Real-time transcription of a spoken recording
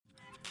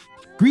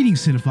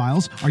Greetings,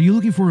 cinephiles. Are you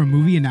looking for a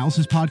movie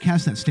analysis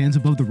podcast that stands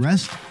above the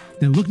rest?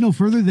 Then look no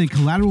further than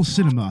Collateral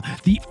Cinema,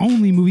 the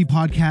only movie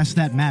podcast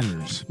that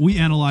matters. We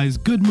analyze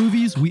good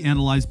movies, we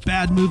analyze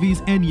bad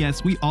movies, and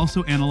yes, we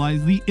also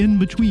analyze the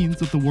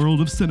in-betweens of the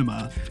world of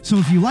cinema. So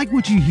if you like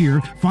what you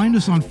hear, find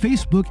us on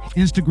Facebook,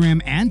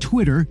 Instagram, and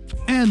Twitter.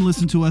 And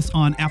listen to us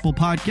on Apple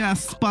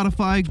Podcasts,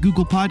 Spotify,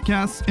 Google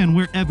Podcasts, and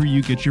wherever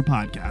you get your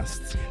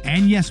podcasts.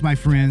 And yes, my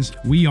friends,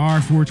 we are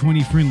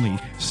 420 friendly.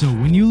 So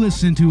when you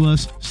listen to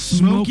us,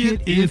 smoke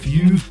it if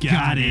you've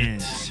got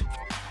it.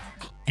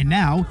 And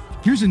now,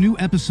 here's a new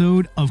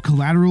episode of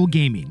Collateral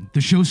Gaming.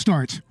 The show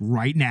starts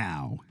right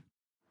now.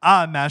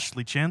 I'm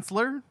Ashley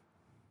Chancellor.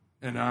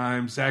 And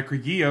I'm Zachary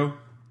Gio.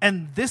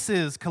 And this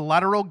is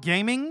Collateral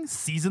Gaming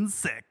Season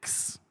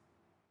 6.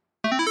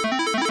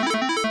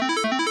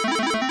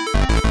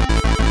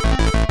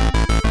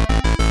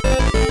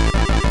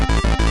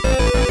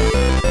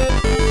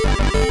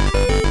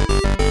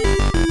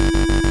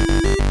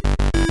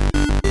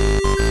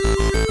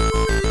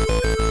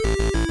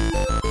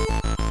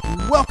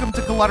 Welcome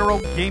to Collateral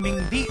Gaming,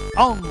 the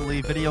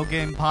only video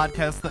game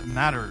podcast that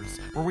matters,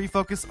 where we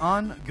focus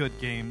on good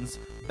games,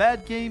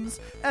 bad games,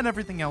 and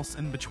everything else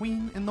in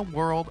between in the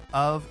world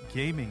of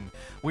gaming.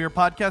 We are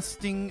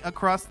podcasting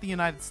across the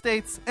United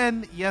States,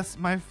 and yes,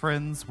 my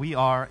friends, we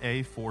are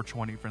a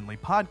 420 friendly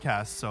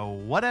podcast, so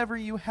whatever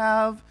you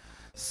have,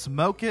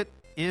 smoke it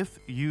if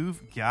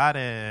you've got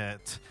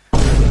it.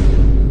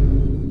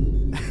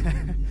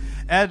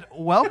 And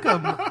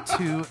welcome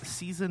to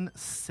Season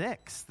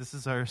 6. This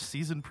is our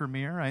season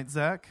premiere, right,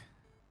 Zach?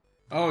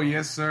 Oh,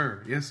 yes,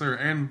 sir. Yes, sir.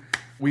 And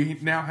we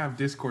now have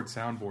Discord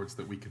soundboards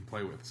that we can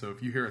play with. So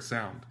if you hear a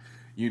sound,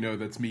 you know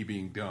that's me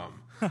being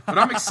dumb. But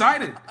I'm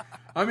excited.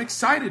 I'm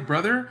excited,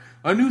 brother.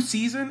 A new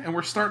season, and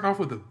we're starting off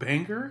with a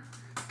banger.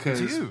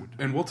 Dude.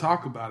 And we'll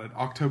talk about it.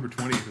 October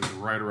 20th is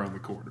right around the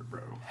corner,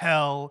 bro.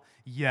 Hell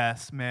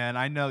yes, man.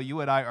 I know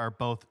you and I are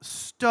both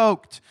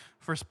stoked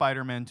for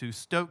Spider-Man 2.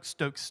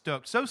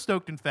 Stoked. So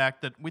stoked, in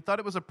fact, that we thought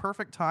it was a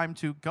perfect time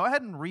to go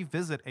ahead and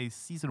revisit a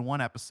Season 1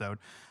 episode.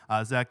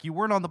 Zach, you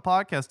weren't on the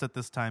podcast at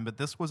this time, but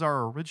this was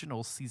our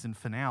original season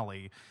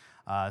finale,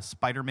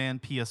 Spider-Man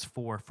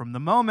PS4. From the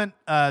moment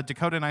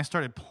Dakota and I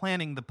started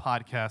planning the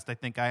podcast, I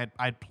think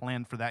I'd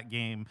planned for that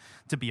game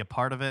to be a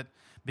part of it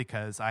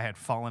because I had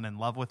fallen in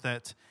love with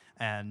it.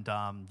 And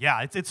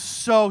yeah, it's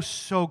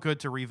so good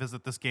to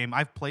revisit this game.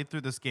 I've played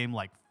through this game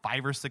like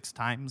 5 or 6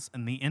 times,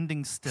 and the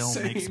ending still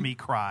makes me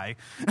cry.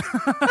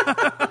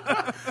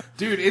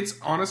 Dude, it's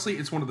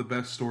one of the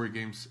best story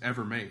games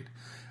ever made.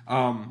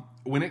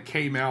 When it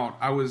came out,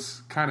 I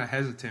was kind of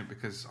hesitant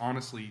because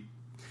honestly,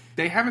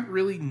 they haven't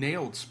really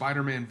nailed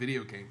Spider-Man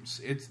video games.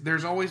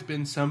 There's always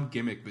been some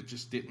gimmick that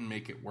just didn't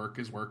make it work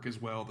as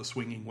well. The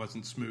swinging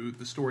wasn't smooth.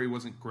 The story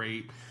wasn't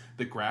great.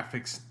 The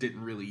graphics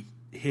didn't really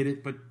hit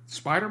it. But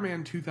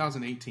Spider-Man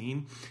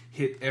 2018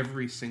 hit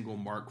every single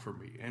mark for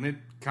me. And it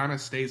kind of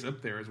stays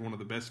up there as one of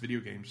the best video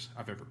games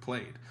I've ever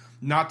played.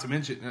 Not to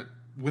mention,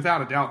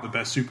 without a doubt, the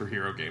best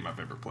superhero game I've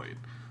ever played.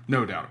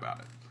 No doubt about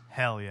it.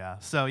 Hell yeah.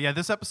 So yeah,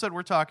 this episode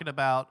we're talking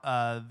about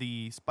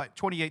the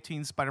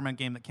 2018 Spider-Man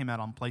game that came out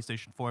on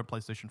PlayStation 4 and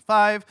PlayStation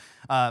 5.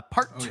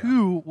 Part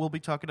 2, we'll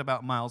be talking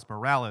about Miles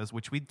Morales,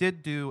 which we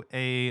did do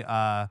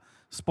a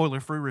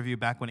spoiler-free review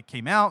back when it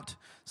came out.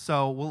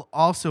 So we'll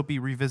also be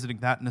revisiting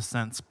that in a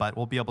sense, but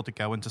we'll be able to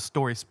go into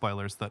story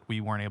spoilers that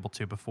we weren't able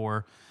to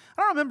before.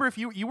 I don't remember if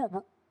you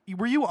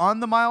were you on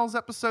the Miles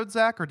episode,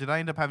 Zach, or did I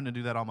end up having to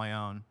do that on my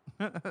own?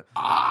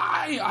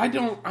 I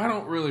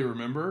don't really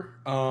remember.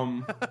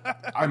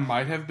 I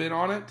might have been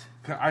on it.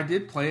 I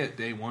did play it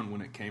day one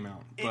when it came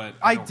out, but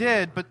I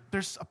did. But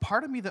there's a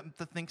part of me that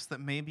thinks that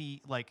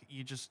maybe like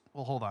you just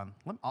hold on.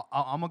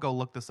 I'm gonna go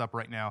look this up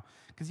right now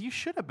because you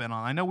should have been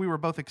on. I know we were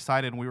both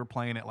excited and we were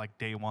playing it like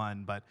day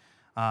one, but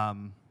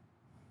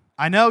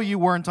I know you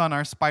weren't on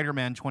our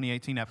Spider-Man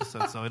 2018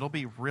 episode, so it'll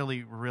be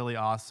really really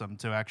awesome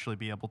to actually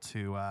be able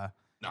to.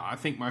 No, I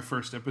think my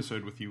first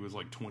episode with you was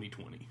like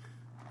 2020.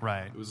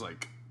 Right.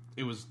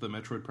 It was the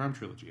Metroid Prime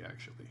trilogy,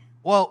 actually.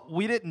 Well,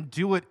 we didn't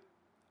do it.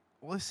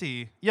 Let's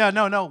see. Yeah,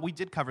 no, we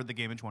did cover the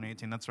game in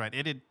 2018. That's right.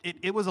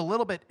 It was a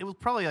little bit. It was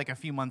probably like a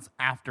few months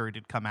after it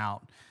had come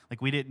out. Like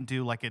we didn't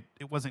do like it.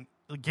 It wasn't.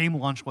 The game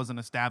launch wasn't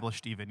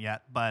established even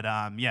yet. But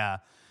yeah.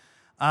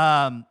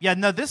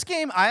 No, this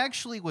game I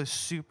actually was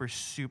super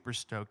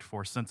stoked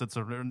for since it's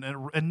an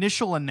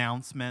initial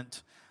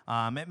announcement.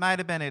 It might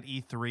have been at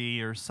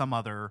E3 or some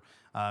other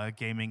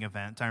gaming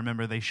event. I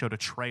remember they showed a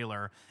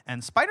trailer,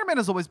 and Spider-Man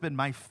has always been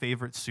my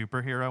favorite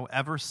superhero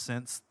ever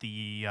since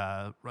the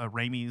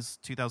Raimi's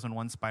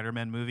 2001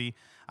 Spider-Man movie.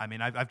 I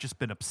mean, I've just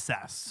been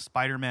obsessed.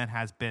 Spider-Man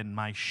has been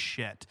my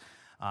shit.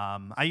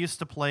 I used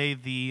to play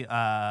the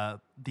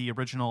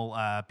original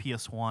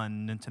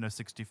PS1, Nintendo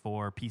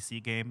 64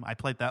 PC game. I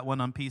played that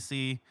one on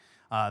PC.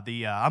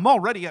 I'm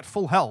already at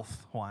full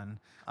health one.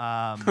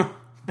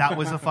 That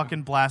was a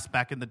fucking blast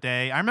back in the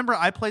day. I remember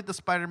I played the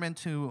Spider-Man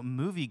 2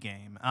 movie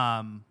game,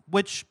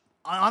 which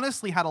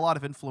honestly had a lot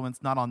of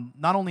influence not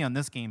only on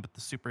this game but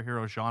the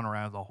superhero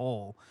genre as a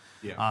whole.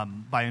 Yeah.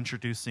 By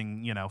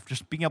introducing,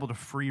 just being able to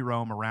free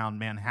roam around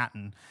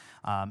Manhattan,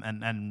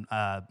 and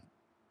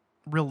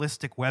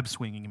realistic web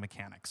swinging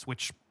mechanics,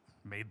 which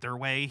made their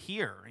way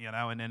here,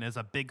 and is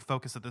a big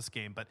focus of this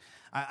game. But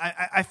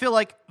I feel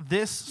like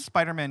this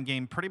Spider-Man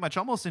game pretty much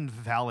almost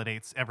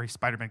invalidates every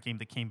Spider-Man game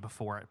that came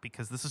before it,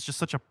 because this is just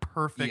such a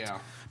perfect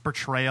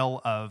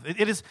portrayal of it.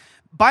 It is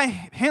by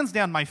hands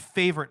down my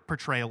favorite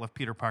portrayal of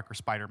Peter Parker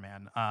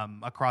Spider-Man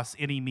across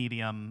any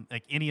medium,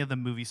 like any of the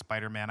movie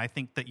Spider-Man. I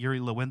think that Yuri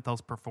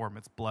Lewinthel's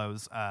performance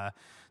blows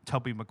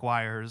Tobey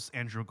Maguire's,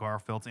 Andrew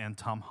Garfield's, and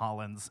Tom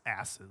Holland's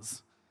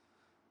asses.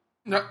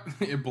 No,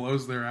 it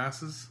blows their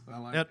asses. I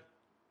like it.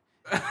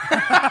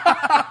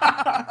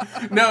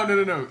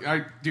 No.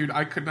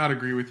 I could not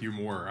agree with you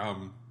more.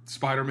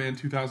 Spider-Man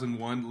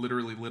 2001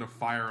 literally lit a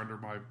fire under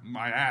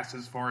my ass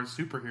as far as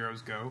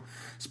superheroes go.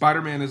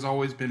 Spider-Man has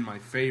always been my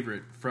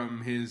favorite,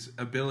 from his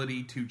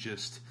ability to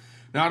just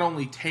not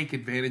only take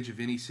advantage of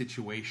any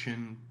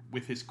situation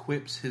with his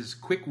quips, his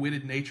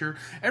quick-witted nature.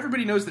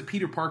 Everybody knows that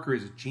Peter Parker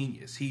is a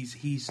genius.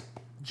 He's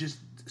just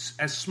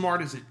as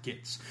smart as it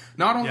gets,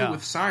 not only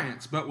with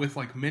science but with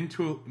like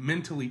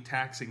mentally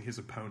taxing his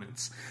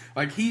opponents.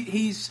 Like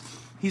he's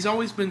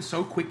always been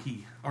so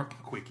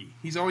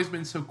he's always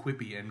been so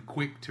quippy and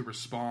quick to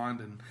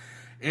respond, and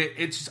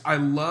it's just, I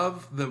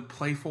love the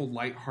playful,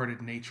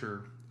 lighthearted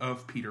nature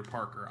of Peter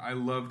Parker. I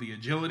love the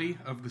agility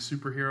of the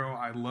superhero.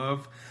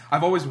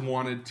 I've always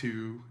wanted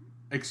to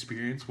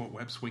experience what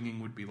web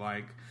swinging would be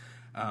like,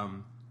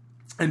 and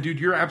dude,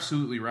 you're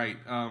absolutely right.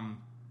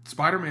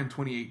 Spider-Man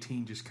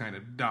 2018 just kind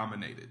of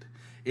dominated.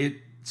 It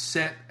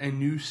set a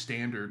new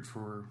standard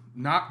for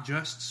not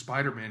just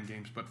Spider-Man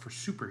games, but for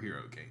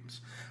superhero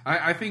games.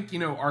 I think,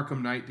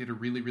 Arkham Knight did a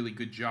really, really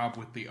good job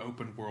with the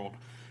open world,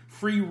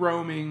 free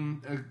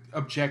roaming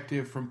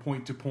objective from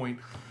point to point.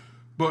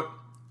 But,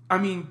 I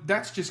mean,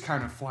 that's just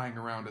kind of flying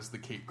around as the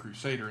Caped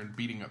Crusader and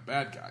beating up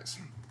bad guys.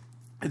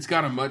 It's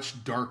got a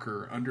much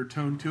darker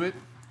undertone to it.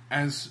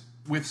 As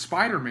with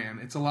Spider-Man,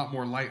 it's a lot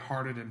more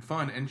lighthearted and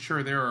fun, and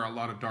sure, there are a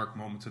lot of dark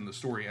moments in the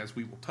story, as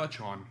we will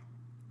touch on.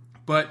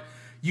 But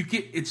you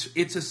get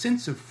it's a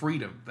sense of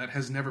freedom that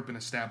has never been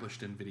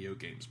established in video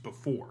games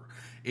before.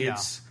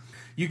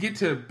 You get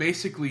to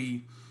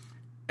basically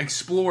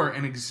explore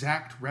an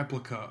exact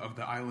replica of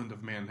the island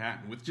of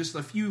Manhattan with just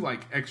a few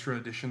like extra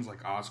additions,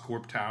 like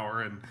Oscorp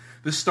Tower and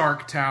the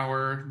Stark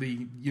Tower,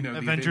 the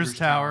Avengers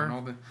Tower, and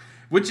all that,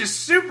 which is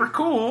super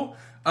cool.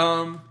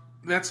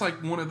 That's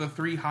like one of the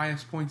 3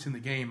 highest points in the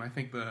game. I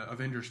think the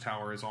Avengers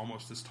Tower is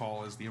almost as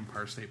tall as the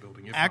Empire State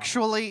Building.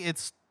 Actually,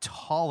 it's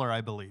taller,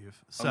 I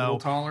believe. A little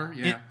taller,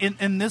 yeah.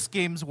 In this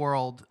game's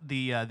world,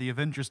 the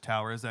Avengers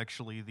Tower is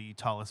actually the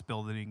tallest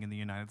building in the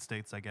United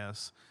States, I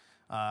guess,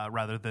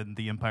 rather than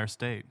the Empire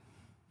State.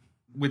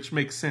 Which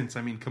makes sense.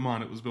 I mean, come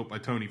on, it was built by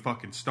Tony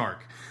fucking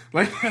Stark.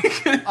 Like,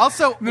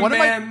 also, the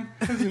man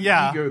has an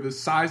ego the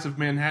size of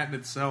Manhattan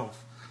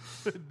itself.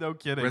 No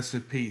kidding. Rest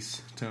in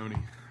peace, Tony.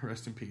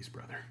 Rest in peace,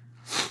 brother.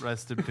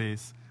 Rest in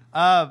peace.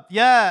 One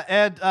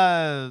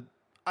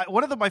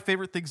of my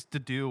favorite things to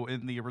do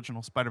in the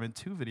original Spider-Man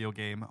 2 video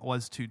game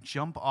was to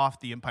jump off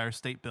the Empire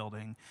State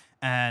Building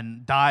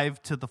and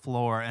dive to the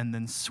floor and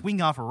then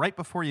swing off right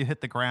before you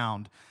hit the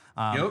ground,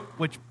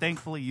 which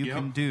thankfully you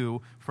can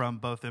do from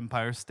both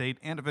Empire State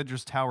and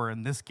Avengers Tower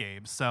in this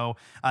game. So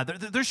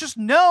there's just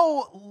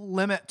no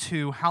limit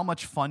to how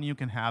much fun you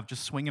can have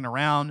just swinging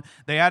around.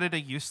 They added a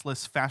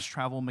useless fast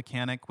travel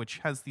mechanic, which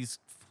has these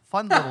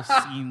fun little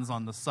scenes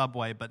on the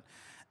subway, but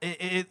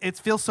it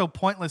feels so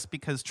pointless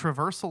because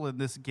traversal in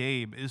this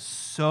game is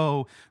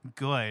so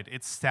good.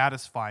 It's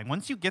satisfying.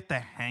 Once you get the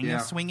hang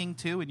of swinging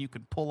too, and you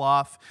can pull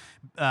off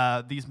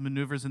these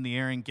maneuvers in the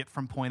air and get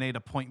from point A to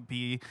point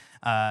B,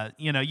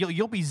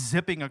 you'll be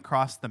zipping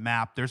across the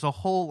map. There's a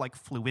whole like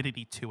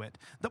fluidity to it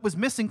that was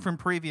missing from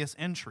previous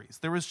entries.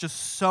 There was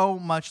just so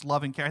much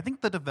love and care. I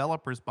think the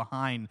developers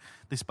behind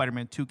the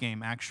Spider-Man 2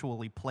 game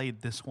actually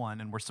played this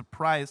one and were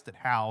surprised at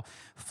how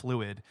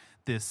fluid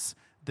this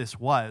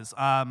was.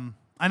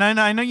 And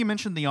I know you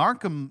mentioned the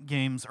Arkham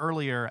games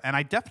earlier, and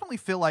I definitely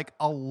feel like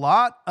a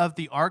lot of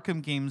the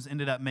Arkham games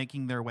ended up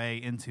making their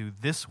way into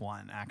this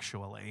one,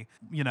 actually.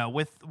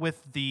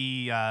 With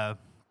the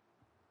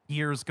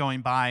years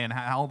going by and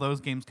how those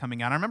games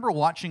coming out. I remember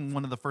watching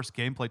one of the first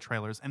gameplay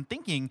trailers and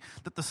thinking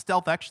that the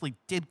stealth actually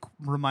did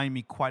remind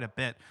me quite a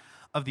bit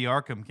of the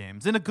Arkham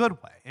games, in a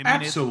good way. I mean,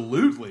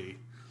 absolutely.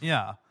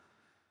 Yeah.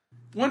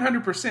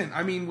 100%.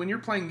 I mean, when you're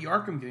playing the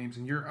Arkham games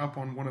and you're up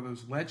on one of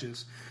those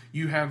ledges,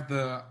 you have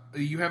the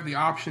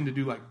option to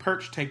do like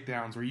perch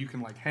takedowns where you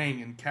can like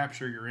hang and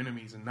capture your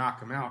enemies and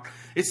knock them out.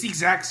 It's the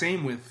exact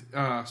same with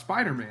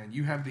Spider-Man.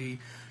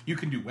 You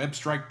can do web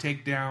strike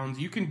takedowns.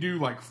 You can do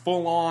like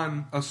full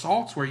on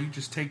assaults where you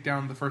just take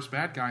down the first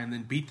bad guy and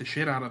then beat the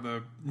shit out of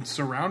the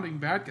surrounding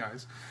bad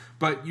guys.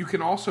 But you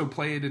can also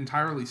play it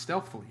entirely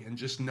stealthily and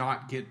just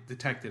not get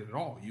detected at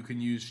all. You can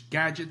use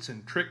gadgets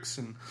and tricks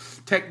and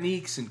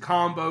techniques and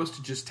combos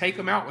to just take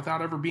them out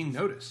without ever being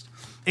noticed.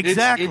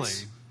 Exactly.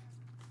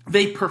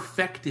 they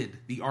perfected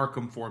the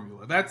Arkham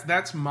formula.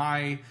 That's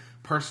my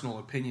personal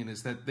opinion,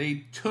 is that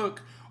they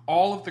took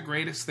all of the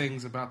greatest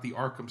things about the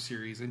Arkham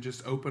series and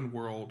just open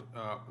world.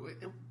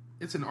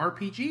 It's an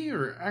RPG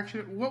or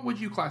action. What would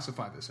you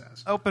classify this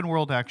as? Open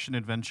world action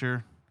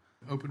adventure.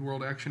 Open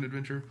world action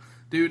adventure,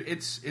 dude.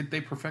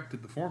 They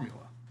perfected the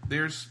formula.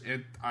 I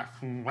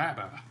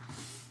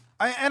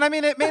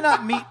mean, it may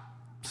not meet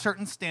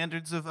certain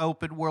standards of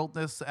open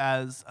worldness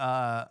as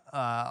a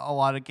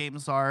lot of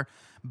games are,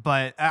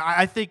 but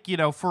I think, you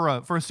know, for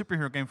a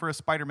superhero game, for a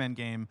Spider-Man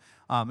game,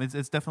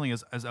 it's definitely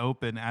as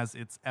open as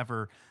it's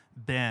ever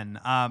been.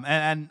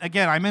 And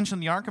again, I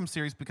mentioned the Arkham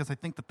series because I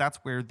think that's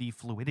where the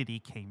fluidity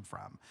came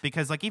from.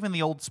 Because like even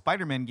the old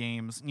Spider-Man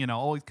games, you know,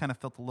 always kind of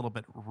felt a little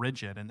bit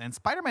rigid, and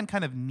Spider-Man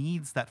kind of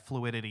needs that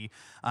fluidity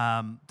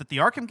that the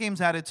Arkham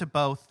games added to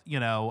both, you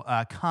know,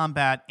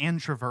 combat and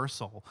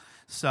traversal.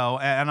 So,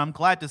 and I'm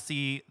glad to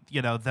see,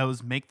 you know,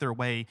 those make their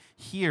way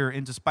here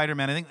into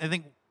Spider-Man. I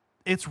think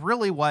it's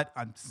really what,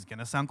 this is going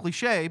to sound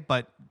cliche,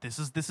 but this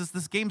is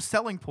this game's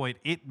selling point.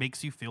 It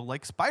makes you feel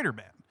like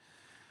Spider-Man.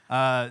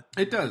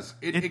 It does.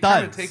 It does.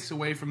 Kind of takes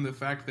away from the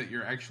fact that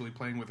you're actually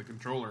playing with a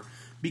controller,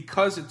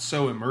 because it's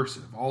so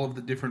immersive. All of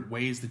the different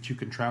ways that you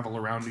can travel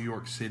around New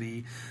York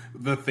City,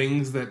 the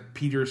things that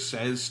Peter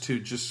says to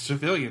just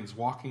civilians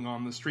walking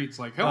on the streets,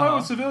 like "Hello,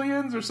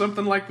 civilians" or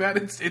something like that.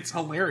 It's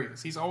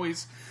hilarious. He's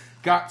always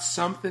got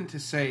something to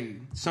say,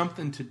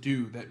 something to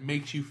do that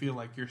makes you feel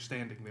like you're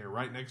standing there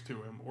right next to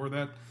him, or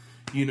that,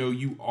 you know,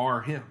 you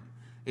are him.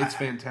 It's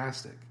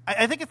fantastic.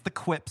 I think it's the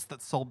quips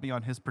that sold me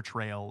on his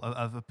portrayal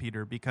of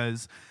Peter,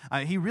 because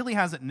he really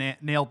has it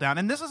nailed down.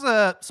 And this is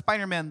a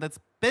Spider-Man that's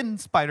been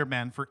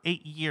Spider-Man for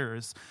 8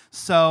 years.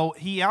 So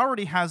he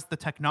already has the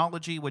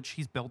technology, which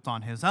he's built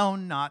on his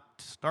own, not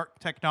Stark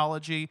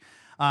technology.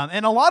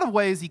 In a lot of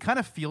ways, he kind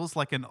of feels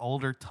like an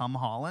older Tom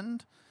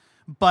Holland.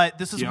 But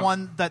this is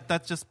one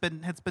that's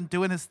been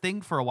doing his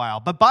thing for a while,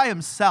 but by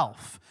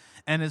himself,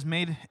 and has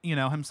made, you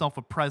know, himself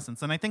a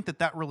presence. And I think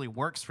that really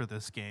works for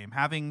this game,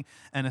 having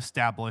an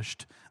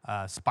established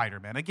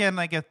Spider-Man. Again,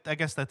 I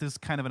guess that is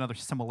kind of another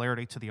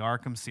similarity to the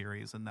Arkham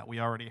series, in that we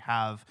already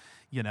have,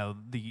 you know,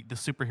 the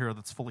superhero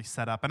that's fully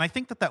set up. And I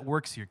think that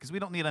works here, because we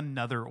don't need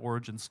another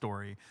origin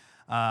story.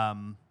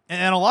 And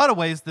in a lot of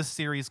ways, this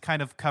series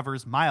kind of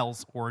covers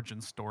Miles'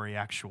 origin story,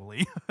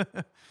 actually.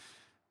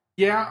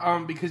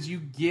 Yeah, because you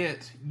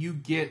get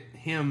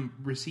him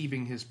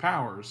receiving his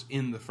powers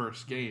in the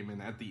first game,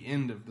 and at the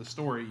end of the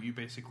story, you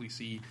basically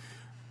see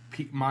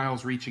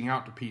Miles reaching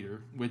out to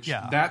Peter, which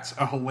that's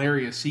a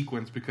hilarious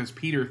sequence, because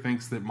Peter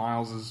thinks that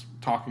Miles is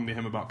talking to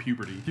him about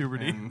puberty.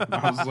 And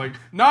Miles is like,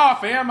 "Nah,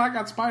 fam, I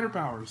got spider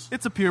powers."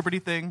 It's a puberty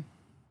thing.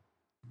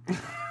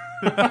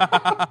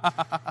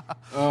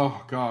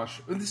 Oh,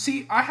 gosh.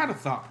 See, I had a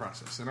thought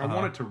process, and I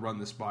wanted to run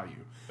this by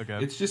you.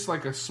 Okay. It's just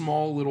like a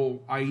small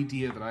little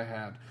idea that I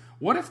had.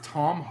 What if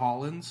Tom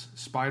Holland's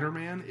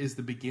Spider-Man is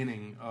the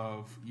beginning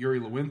of Yuri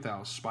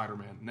Lewinthal's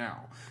Spider-Man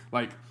now?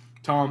 Like,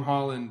 Tom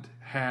Holland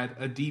had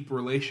a deep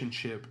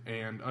relationship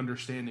and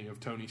understanding of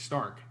Tony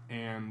Stark,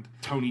 and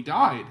Tony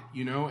died,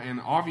 you know?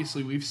 And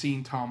obviously we've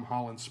seen Tom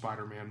Holland's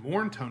Spider-Man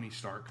mourn Tony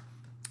Stark.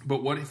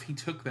 But what if he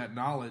took that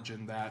knowledge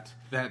and that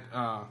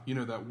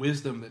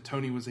wisdom that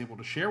Tony was able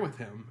to share with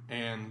him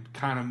and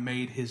kind of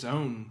made it his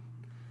own,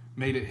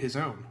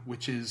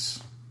 which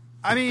is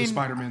the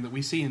Spider-Man that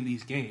we see in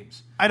these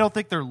games. I don't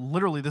think they're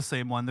literally the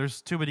same one.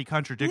 There's too many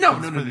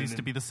contradictions for these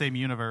to be the same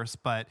universe.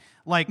 But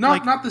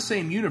not the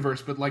same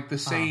universe, but like the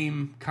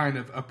same kind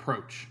of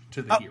approach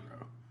to the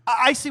hero.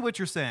 I see what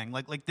you're saying.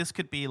 Like this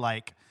could be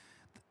like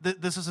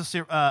this is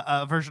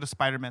a version of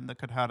Spider-Man that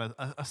could have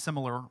a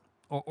similar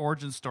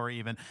origin story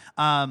even.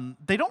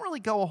 They don't really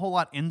go a whole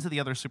lot into the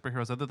other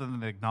superheroes other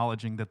than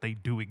acknowledging that they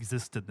do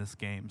exist in this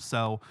game.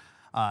 So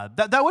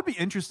that would be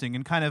interesting,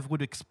 and kind of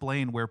would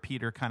explain where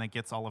Peter kind of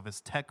gets all of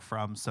his tech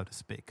from, so to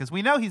speak. Because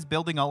we know he's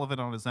building all of it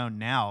on his own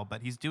now,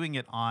 but he's doing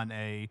it on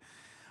a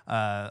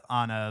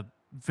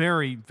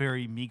very,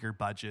 very meager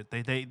budget.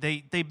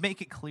 They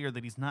make it clear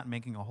that he's not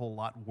making a whole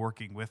lot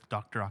working with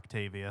Dr.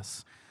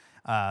 Octavius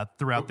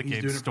throughout the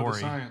game's story. He's doing it for the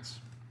science.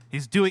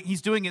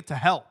 He's doing it to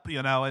help,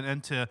 you know,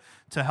 and to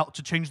help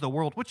to change the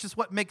world, which is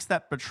what makes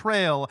that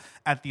betrayal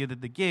at the end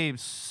of the game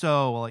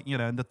so, you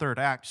know, in the third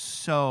act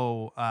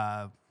so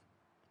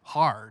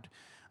hard.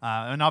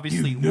 And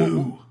obviously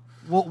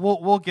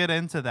we'll get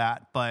into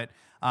that, but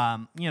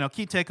you know,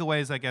 key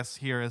takeaways I guess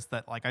here is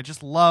that, like, I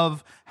just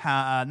love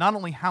not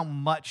only how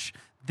much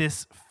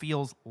this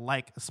feels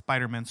like a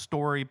Spider-Man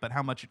story, but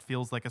how much it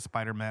feels like a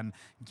Spider-Man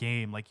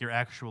game. Like you're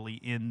actually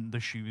in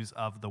the shoes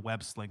of the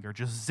web slinger,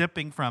 just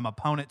zipping from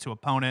opponent to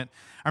opponent.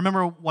 I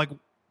remember like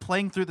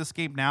playing through this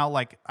game now,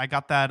 like I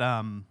got that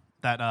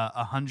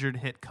 100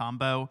 hit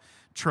combo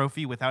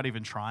trophy without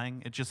even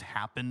trying. It just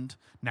happened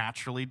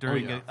naturally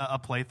during a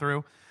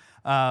playthrough.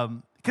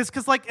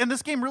 Because like, and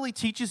this game really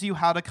teaches you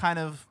how to kind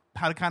of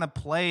kind of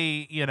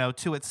play,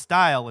 to its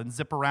style and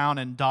zip around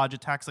and dodge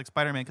attacks like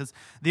Spider-Man. Because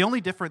the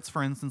only difference,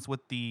 for instance,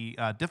 with the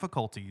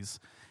difficulties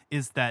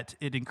is that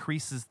it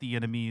increases the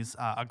enemy's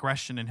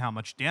aggression and how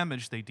much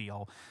damage they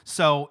deal.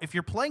 So if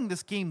you're playing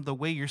this game the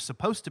way you're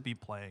supposed to be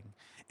playing,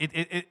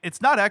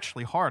 it's not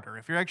actually harder.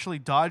 If you're actually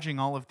dodging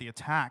all of the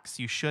attacks,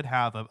 you should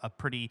have a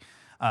pretty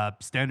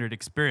standard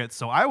experience.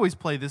 So I always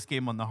play this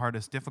game on the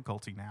hardest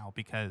difficulty now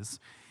because,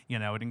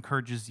 it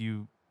encourages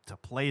you to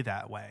play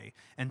that way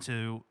and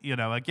to,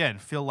 again,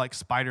 feel like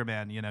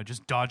Spider-Man,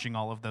 just dodging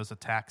all of those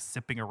attacks,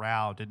 zipping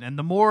around. And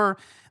the more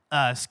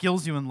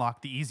skills you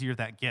unlock, the easier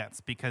that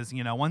gets because,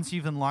 once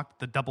you've unlocked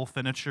the double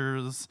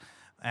finishers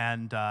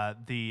and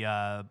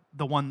the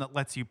one that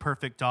lets you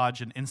perfect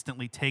dodge and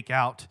instantly take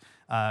out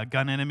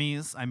gun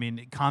enemies, I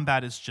mean,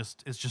 combat is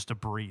just a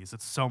breeze.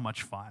 It's so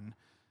much fun.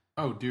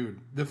 Oh, dude,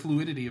 the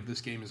fluidity of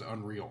this game is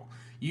unreal.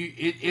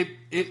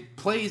 It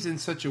plays in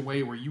such a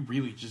way where you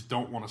really just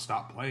don't want to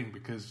stop playing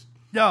because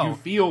you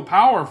feel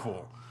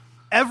powerful.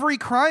 Every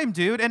crime,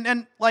 dude.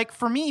 And like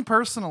for me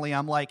personally,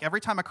 I'm like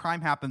every time a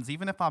crime happens,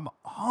 even if I'm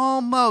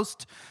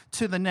almost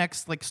to the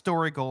next like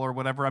story goal or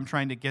whatever I'm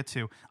trying to get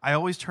to, I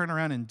always turn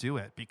around and do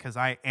it because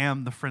I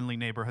am the friendly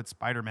neighborhood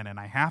Spider-Man and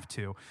I have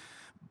to.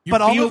 You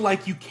feel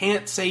like you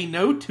can't say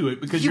no to it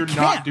because you're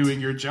not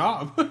doing your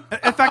job.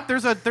 In fact,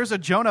 there's a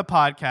Jonah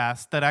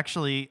podcast that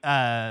actually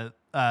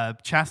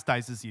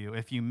chastises you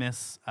if you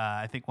miss,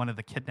 I think, one of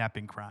the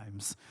kidnapping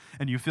crimes,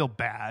 and you feel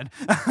bad.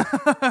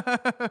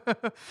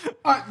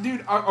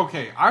 Dude,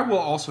 okay, I will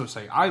also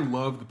say I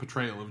love the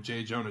portrayal of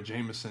J. Jonah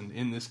Jameson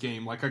in this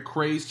game, like a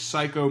crazed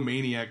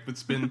psychomaniac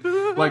that's been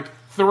like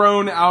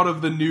thrown out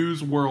of the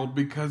news world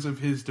because of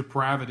his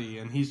depravity,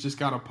 and he's just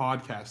got a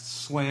podcast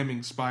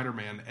slamming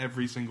Spider-Man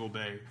every single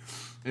day.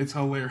 It's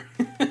hilarious.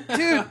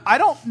 Dude, I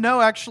don't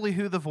know actually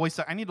who the voice...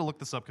 I need to look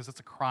this up because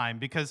it's a crime,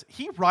 because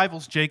he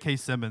rivals J.K.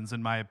 Simmons,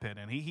 in my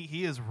opinion.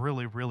 He is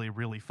really, really,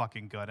 really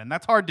fucking good, and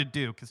that's hard to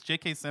do because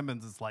J.K.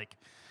 Simmons is like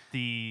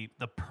the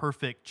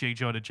perfect J.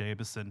 Jonah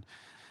Jameson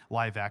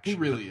live action. He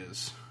really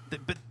is.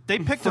 But they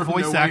picked a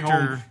voice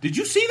actor... Did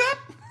you see that?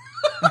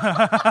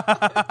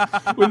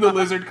 When the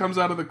lizard comes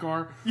out of the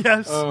car?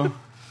 Yes.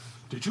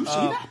 Did you see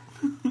that?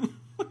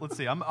 Let's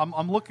see.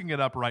 I'm looking it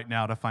up right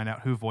now to find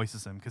out who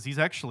voices him because he's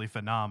actually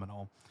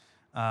phenomenal.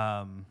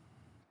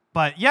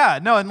 But yeah,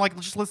 no, and like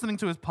just listening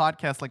to his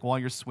podcast like while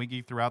you're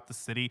swinging throughout the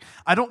city,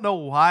 I don't know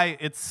why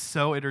it's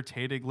so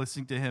entertaining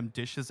listening to him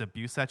dish his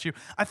abuse at you.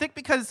 I think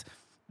because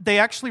they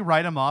actually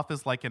write him off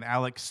as like an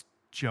Alex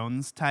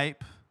Jones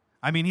type.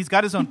 I mean, he's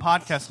got his own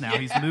podcast now.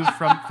 He's moved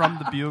from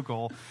the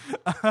Bugle.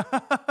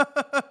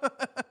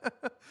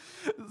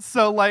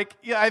 So, like,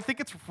 yeah, I think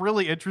it's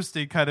really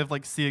interesting kind of,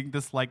 like, seeing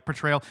this, like,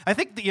 portrayal. I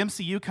think the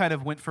MCU kind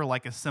of went for,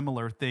 like, a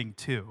similar thing,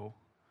 too,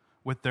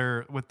 with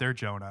their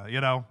Jonah,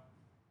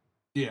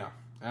 Yeah,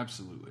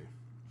 absolutely.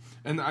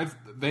 And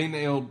they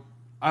nailed...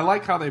 I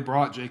like how they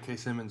brought J.K.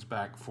 Simmons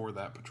back for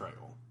that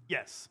portrayal.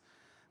 Yes.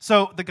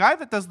 So, the guy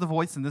that does the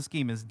voice in this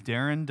game is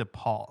Darren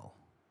DePaul.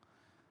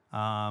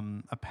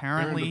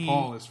 Apparently... Darren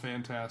DePaul is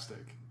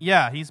fantastic.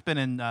 Yeah, he's been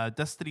in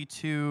Destiny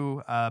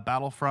 2,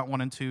 Battlefront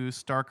 1 and 2,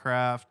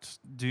 StarCraft,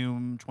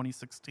 Doom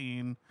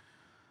 2016.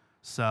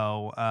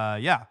 So,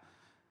 yeah.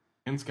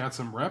 And he's got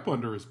some rep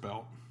under his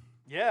belt.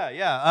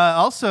 Yeah.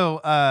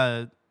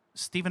 Also,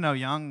 Stephen O.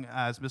 Young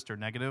as Mr.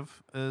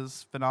 Negative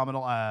is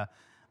phenomenal.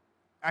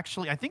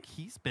 Actually, I think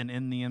he's been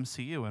in the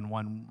MCU in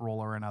one role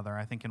or another.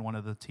 I think in one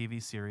of the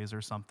TV series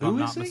or something. Who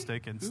I'm is not he?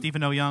 mistaken.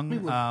 Stephen O.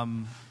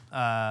 Young,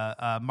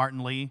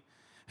 Martin Lee,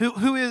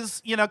 who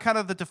is kind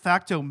of the de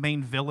facto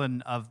main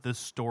villain of this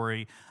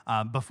story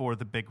before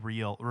the big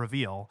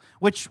reveal,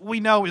 which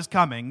we know is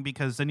coming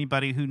because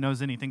anybody who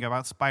knows anything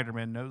about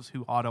Spider-Man knows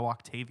who Otto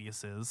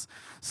Octavius is.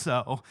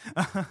 So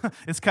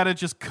it's kind of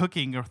just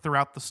cooking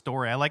throughout the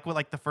story. I like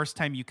the first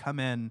time you come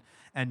in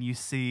and you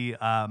see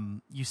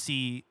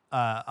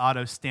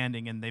Otto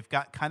standing, and they've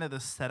got kind of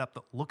this setup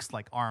that looks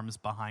like arms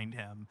behind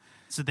him.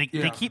 So they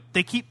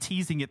keep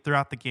teasing it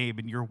throughout the game,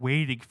 and you're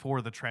waiting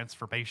for the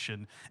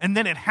transformation, and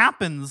then it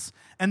happens,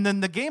 and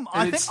then the game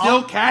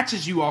still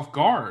catches you off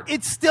guard.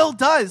 It still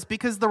does,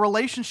 because the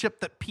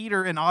relationship that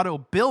Peter and Otto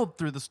build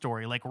through the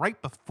story, like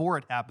right before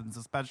it happens,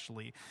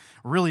 especially,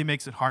 really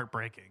makes it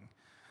heartbreaking.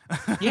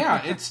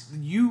 Yeah,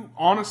 you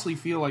honestly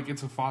feel like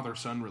it's a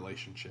father-son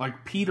relationship.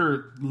 Like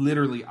Peter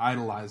literally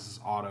idolizes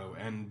Otto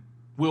and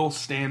will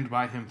stand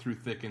by him through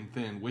thick and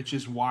thin, which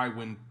is why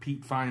when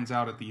Pete finds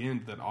out at the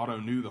end that Otto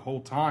knew the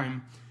whole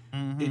time,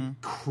 it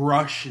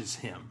crushes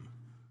him.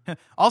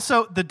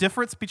 Also, the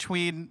difference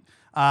between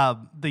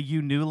the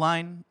 "you knew"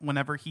 line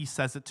whenever he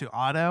says it to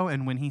Otto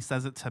and when he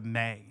says it to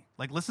May.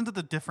 Like, listen to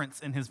the difference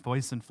in his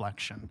voice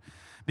inflection.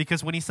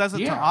 Because when he says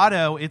it to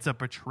Otto, it's a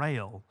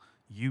betrayal.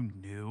 You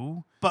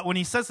knew? But when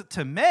he says it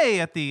to May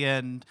at the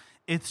end,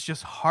 it's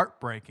just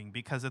heartbreaking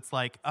because it's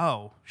like,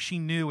 oh, she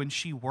knew and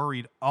she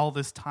worried all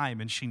this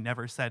time and she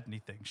never said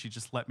anything. She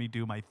just let me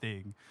do my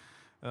thing.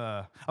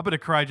 I'm gonna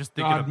cry just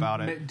thinking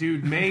about it.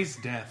 Dude, May's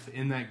death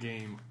in that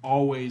game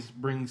always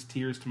brings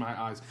tears to my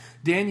eyes.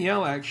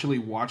 Danielle actually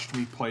watched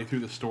me play through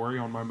the story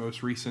on my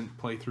most recent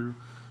playthrough.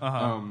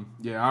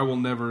 Yeah, I will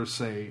never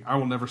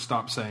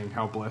stop saying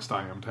how blessed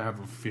I am to have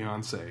a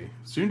fiance,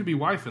 soon to be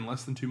wife in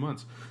less than 2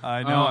 months.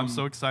 I know. I'm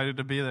so excited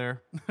to be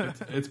there.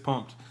 It's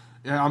pumped.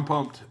 Yeah, I'm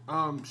pumped.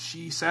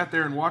 She sat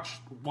there and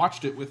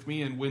watched it with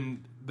me, and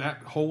when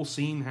that whole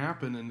scene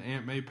happened and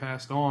Aunt May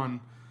passed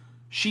on,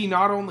 she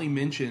not only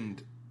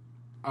mentioned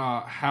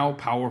how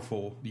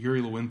powerful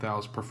Yuri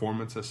Lowenthal's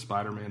performance as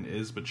Spider-Man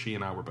is, but she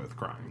and I were both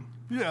crying.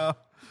 Yeah.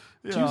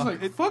 She was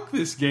like, fuck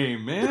this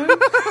game, man.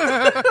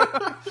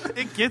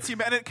 It gets you,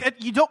 man.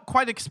 You don't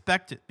quite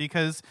expect it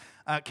because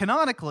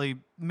canonically,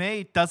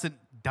 May doesn't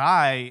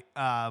die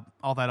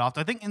all that often.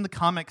 I think in the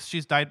comics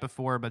she's died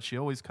before, but she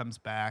always comes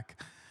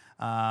back.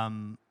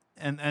 And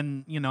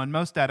you know, in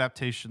most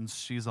adaptations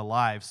she's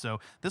alive. So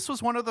this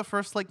was one of the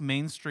first like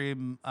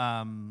mainstream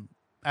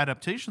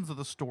adaptations of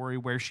the story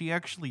where she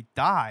actually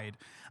died.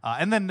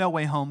 And then No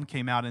Way Home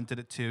came out and did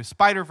it too.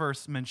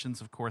 Spider-Verse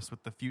mentions, of course,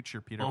 with the future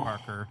Peter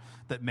Parker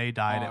that May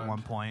died at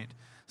one point.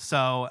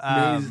 So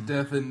May's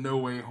death in No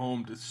Way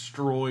Home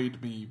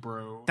destroyed me,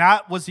 bro.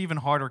 That was even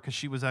harder because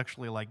she was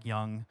actually like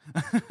young.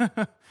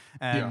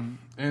 and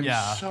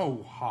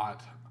so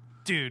hot.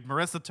 Dude,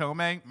 Marissa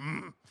Tomei.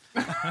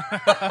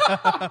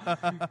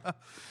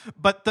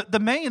 But the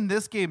May in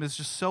this game is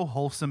just so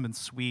wholesome and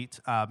sweet.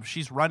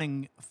 She's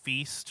running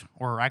Feast,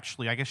 or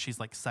actually, I guess she's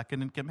like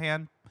second in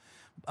command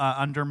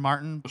under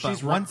Martin. But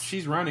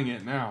she's running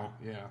it now.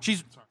 Yeah,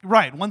 she's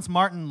right. Once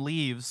Martin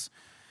leaves,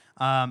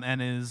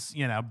 and is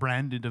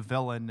branded a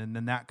villain, and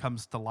then that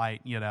comes to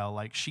light.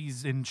 Like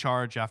she's in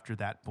charge after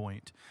that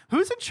point.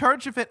 Who's in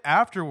charge of it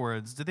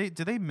afterwards? Did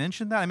they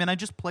mention that? I mean, I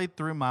just played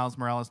through Miles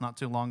Morales not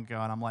too long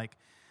ago, and I'm like,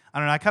 I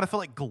don't know. I kind of feel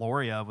like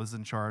Gloria was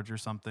in charge or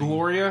something.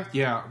 Gloria,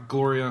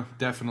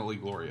 definitely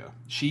Gloria.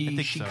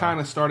 She kind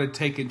of started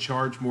taking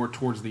charge more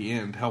towards the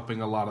end,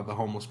 helping a lot of the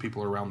homeless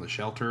people around the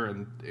shelter,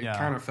 and it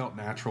kind of felt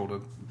natural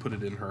to put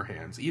it in her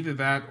hands. Either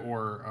that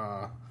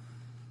or,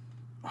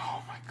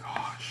 oh my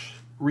gosh,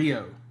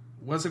 Rio.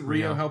 Wasn't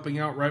Rio helping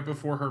out right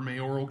before her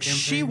mayoral campaign?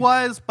 She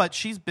was, but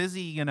she's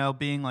busy,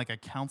 being like a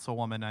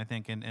councilwoman, I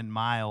think, in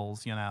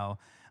Miles,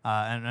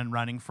 and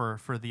running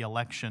for the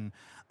election.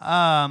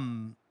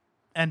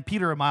 And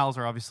Peter and Miles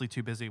are obviously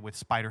too busy with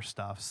spider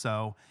stuff.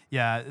 So,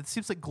 yeah, it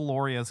seems like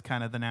Gloria's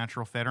kind of the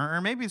natural fit.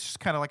 Or maybe it's just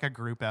kind of like a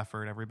group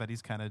effort.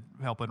 Everybody's kind of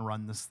helping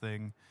run this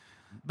thing.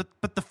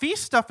 But the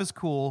Feast stuff is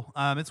cool.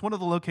 It's one of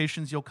the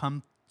locations you'll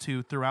come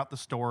to throughout the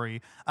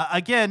story.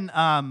 Again,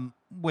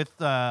 with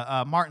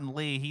Martin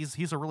Lee,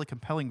 he's a really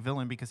compelling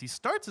villain because he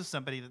starts as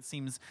somebody that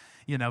seems,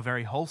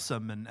 very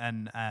wholesome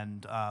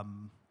and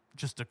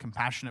just a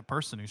compassionate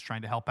person who's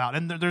trying to help out.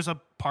 And there's a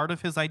part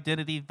of his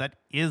identity that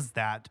is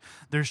that.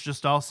 There's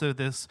just also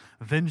this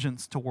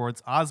vengeance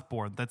towards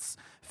Osborn that's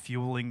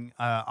fueling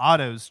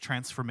Otto's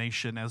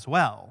transformation as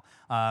well.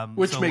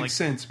 Which makes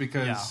sense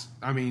because,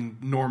 I mean,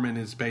 Norman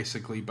is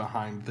basically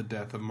behind the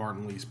death of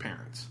Martin Lee's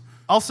parents.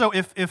 Also,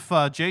 if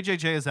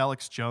JJJ is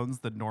Alex Jones,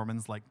 then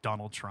Norman's like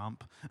Donald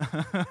Trump.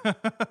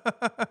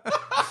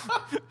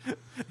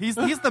 He's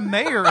the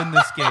mayor in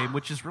this game,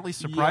 which is really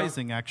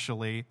surprising,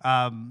 actually.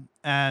 I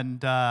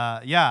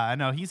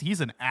know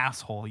he's an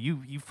asshole.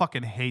 You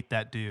fucking hate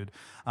that dude.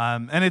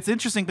 And it's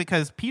interesting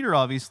because Peter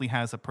obviously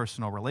has a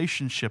personal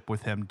relationship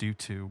with him due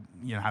to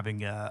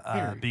having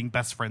being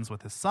best friends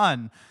with his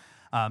son.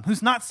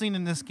 Who's not seen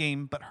in this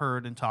game, but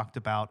heard and talked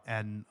about,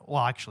 and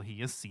well, actually,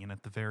 he is seen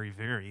at the very,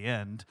 very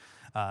end,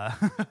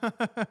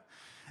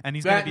 and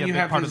he's going to be a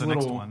big part of the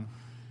next one.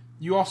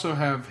 You also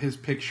have his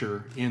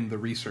picture in the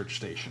research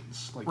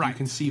stations, like you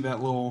can see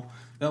that little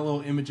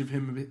image of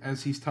him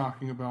as he's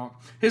talking about.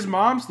 His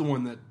mom's the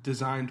one that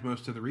designed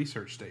most of the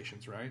research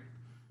stations, right?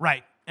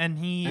 Right, and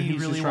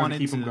he's really just wanted to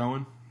keep them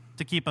going.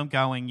 To keep them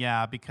going,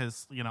 yeah,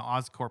 because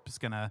Oscorp is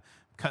going to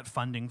cut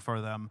funding for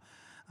them.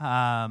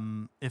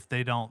 If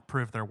they don't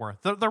prove their worth.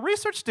 The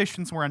research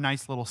stations were a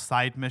nice little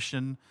side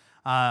mission.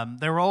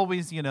 They were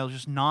always,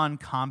 just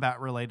non-combat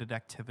related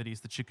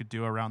activities that you could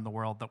do around the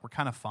world that were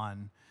kind of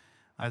fun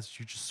as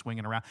you're just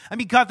swinging around. I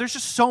mean, God, there's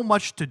just so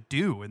much to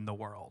do in the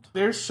world.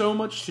 There's so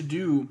much to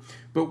do,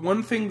 but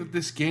one thing that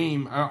this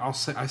game, I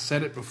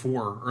said it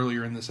before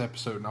earlier in this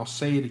episode, and I'll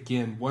say it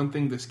again, one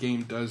thing this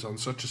game does on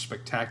such a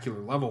spectacular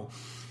level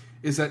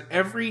is that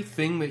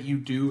everything that you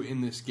do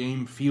in this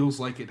game feels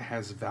like it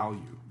has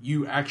value.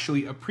 You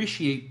actually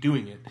appreciate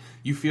doing it.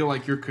 You feel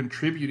like you're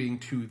contributing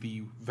to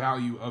the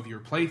value of your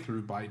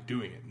playthrough by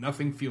doing it.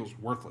 Nothing feels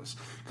worthless.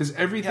 Because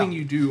everything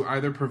you do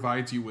either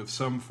provides you with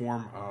some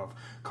form of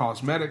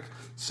cosmetic,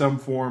 some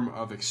form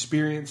of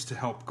experience to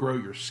help grow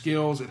your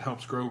skills. It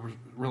helps grow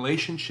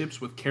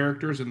relationships with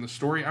characters in the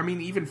story. I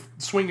mean, even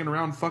swinging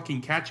around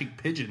fucking catching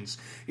pigeons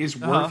is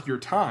worth your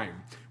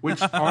time.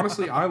 Which,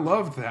 honestly, I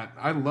loved that.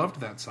 I loved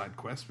that side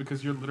quest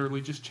because you're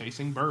literally just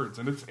chasing birds.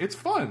 And it's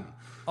fun.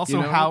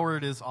 Also,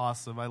 Howard is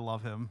awesome. I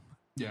love him.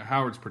 Yeah,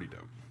 Howard's pretty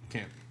dope.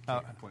 Can't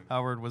complain.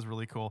 Howard was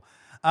really cool.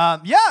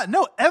 Yeah,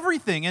 no,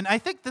 everything. And I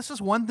think this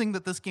is one thing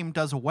that this game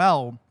does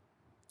well,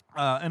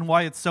 and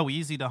why it's so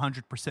easy to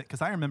 100%,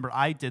 because I remember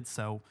I did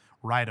so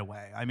right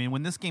away. I mean,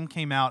 when this game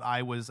came out,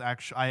 I was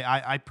actually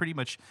I pretty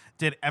much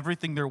did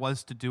everything there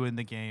was to do in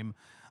the game.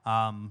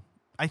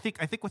 I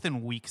think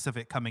within weeks of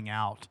it coming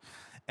out,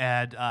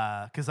 and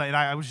because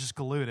I was just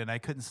glued and I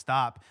couldn't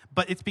stop.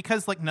 But it's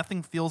because like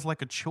nothing feels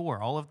like a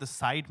chore. All of the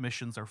side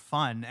missions are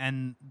fun,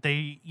 and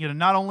they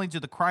not only do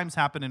the crimes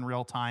happen in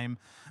real time,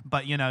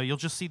 but you'll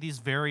just see these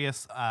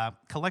various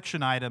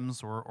collection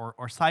items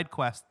or side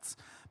quests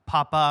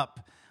pop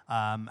up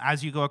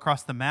as you go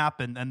across the map,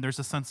 and there's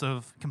a sense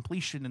of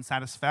completion and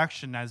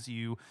satisfaction as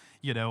you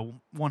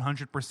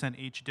 100%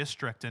 each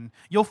district. And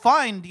you'll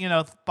find,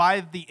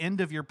 by the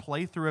end of your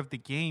playthrough of the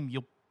game,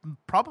 you'll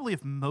probably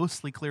have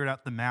mostly cleared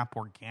out the map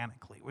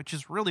organically, which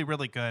is really,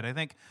 really good. I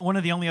think one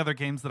of the only other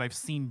games that I've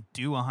seen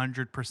do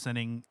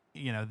 100%ing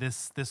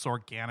this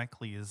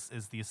organically is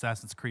the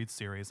Assassin's Creed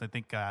series. I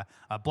think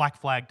Black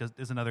Flag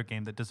is another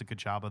game that does a good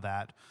job of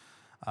that.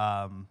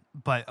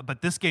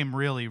 But this game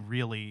really,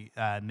 really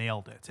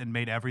nailed it and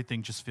made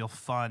everything just feel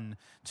fun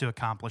to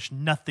accomplish.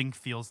 Nothing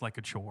feels like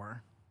a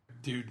chore.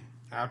 Dude,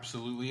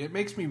 absolutely. It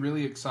makes me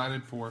really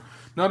excited for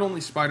not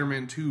only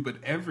Spider-Man 2, but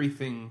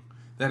everything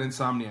that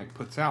Insomniac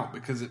puts out,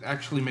 because it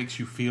actually makes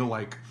you feel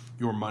like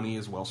your money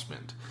is well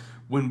spent.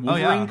 When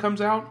Wolverine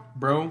comes out,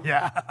 bro,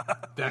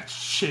 that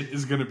shit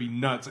is going to be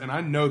nuts. And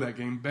I know that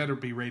game better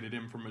be rated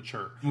M for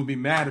mature. We'll be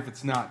mad if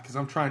it's not, because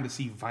I'm trying to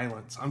see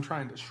violence. I'm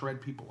trying to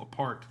shred people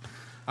apart.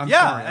 I'm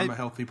sorry, I'm a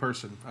healthy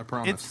person. I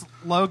promise. It's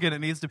Logan. It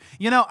needs to.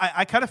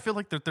 I kind of feel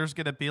like there's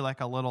going to be like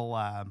a little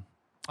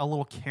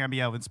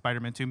cameo in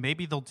Spider-Man 2.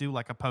 Maybe they'll do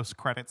like a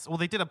post-credits. Well,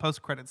 they did a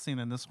post-credits scene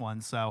in this one,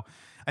 so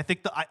I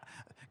think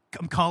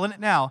I'm calling it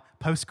now.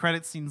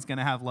 Post-credits scene is going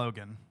to have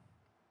Logan.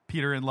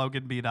 Peter and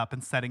Logan meet up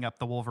and setting up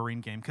the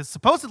Wolverine game, because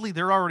supposedly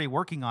they're already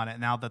working on it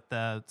now that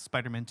the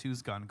Spider-Man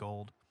 2's gone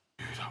gold.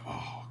 Dude,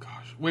 oh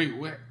gosh. Wait.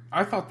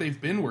 I thought they've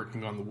been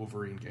working on the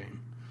Wolverine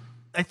game.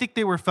 I think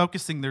they were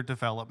focusing their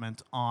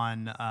development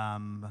on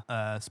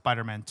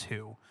Spider-Man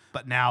 2,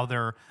 but now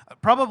they're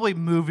probably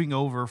moving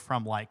over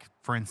from, like,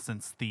 for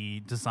instance, the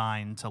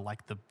design to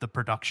like the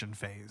production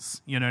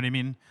phase. You know what I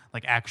mean?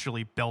 Like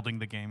actually building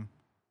the game.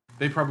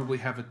 They probably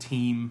have a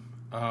team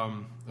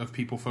of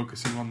people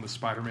focusing on the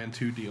Spider-Man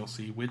 2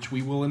 DLC, which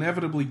we will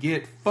inevitably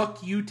get.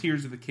 Fuck you,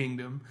 Tears of the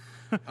Kingdom.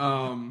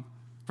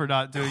 For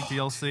not doing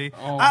DLC.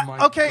 Oh my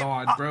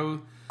god,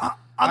 bro.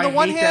 On the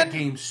one hand, that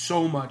game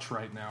so much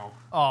right now.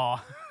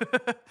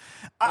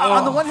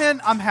 On the one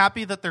hand, I'm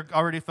happy that they're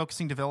already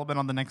focusing development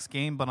on the next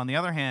game, but on the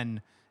other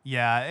hand,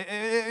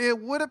 it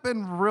would have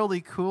been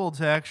really cool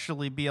to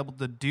actually be able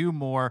to do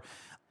more.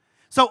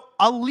 So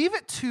I'll leave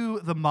it to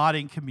the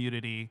modding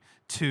community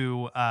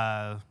to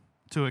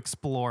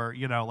explore,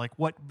 like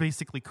what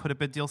basically could have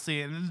been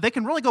DLC, and they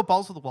can really go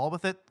balls to the wall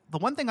with it. The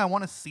one thing I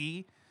want to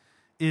see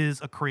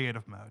is a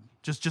creative mode.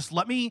 Just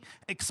let me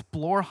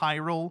explore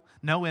Hyrule,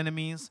 no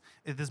enemies,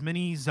 as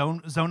many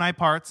Zonai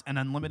parts and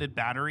unlimited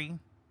battery,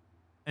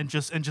 and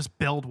just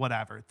build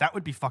whatever. That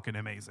would be fucking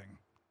amazing.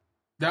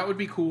 That would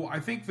be cool. I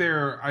think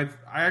I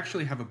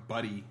actually have a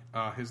buddy.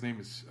 His name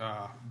is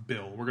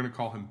Bill. We're gonna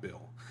call him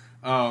Bill.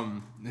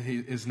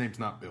 His name's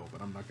not Bill,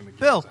 but I'm not gonna give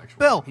his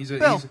actual name.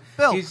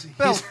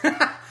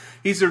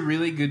 He's a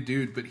really good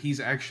dude, but he's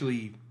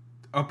actually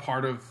a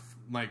part of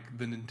like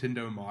the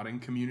Nintendo modding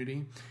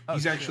community.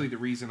 He's actually the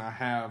reason I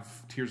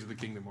have Tears of the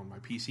Kingdom on my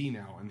PC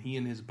now, and he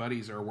and his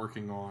buddies are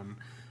working on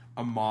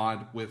a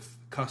mod with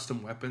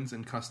custom weapons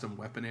and custom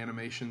weapon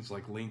animations,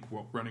 like Link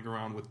running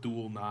around with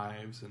dual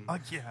knives, and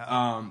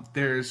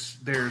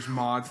there's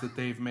mods that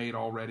they've made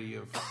already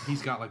of.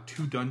 He's got like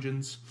 2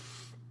 dungeons.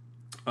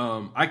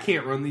 I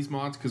can't run these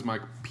mods because my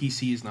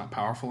PC is not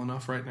powerful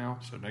enough right now.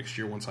 So next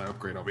year, once I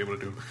upgrade, I'll be able to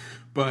do them.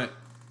 But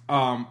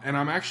and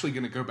I'm actually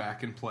going to go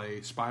back and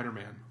play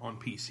Spider-Man on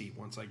PC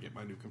once I get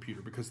my new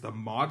computer, because the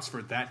mods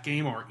for that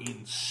game are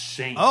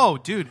insane. Oh,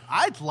 dude,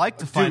 I'd like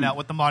to find out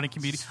what the modding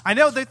community. I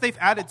know that they've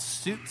added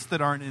suits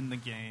that aren't in the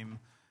game.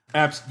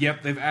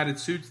 Yep, they've added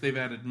suits, they've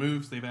added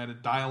moves, they've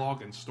added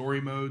dialogue and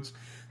story modes.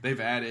 They've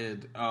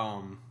added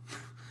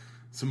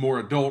some more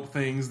adult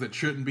things that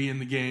shouldn't be in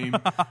the game,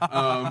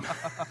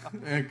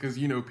 because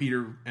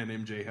Peter and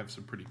MJ have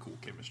some pretty cool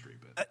chemistry.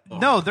 But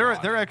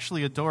they're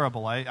actually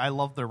adorable. I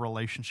love their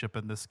relationship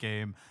in this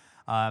game.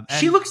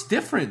 She looks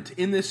different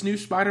in this new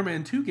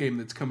Spider-Man 2 game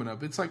that's coming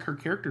up. It's like her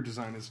character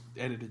design is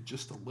edited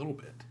just a little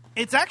bit.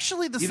 It's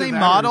actually the same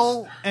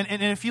model, and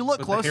if you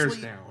look closely,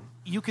 closely, the hair's down.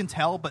 You can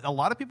tell, but a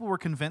lot of people were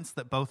convinced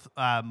that both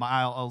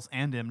Miles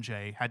and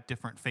MJ had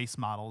different face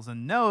models,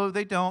 and no,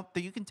 they don't.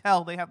 You can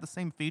tell they have the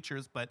same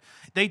features, but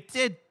they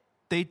did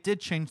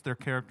change their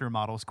character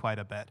models quite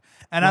a bit.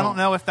 And I don't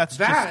know if that's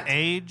just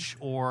age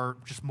or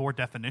just more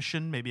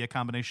definition, maybe a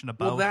combination of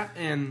both. Well, that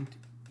and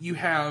you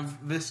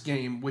have this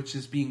game, which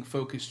is being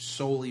focused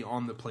solely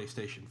on the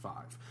PlayStation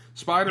 5.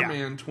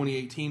 Spider-Man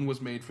 2018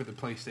 was made for the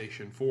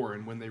PlayStation 4,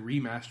 and when they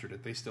remastered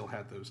it, they still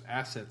had those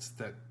assets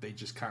that they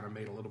just kind of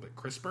made a little bit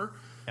crisper.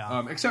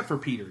 Except for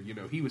Peter,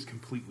 he was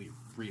completely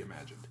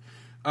reimagined.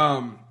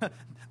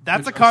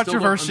 That's a which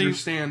controversy I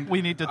still don't understand.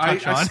 we need to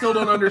touch on. I still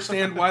don't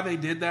understand why they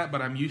did that,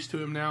 but I'm used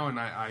to him now, and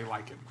I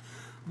like him.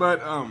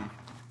 But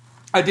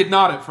I did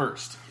not at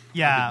first.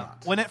 Yeah,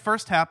 when it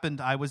first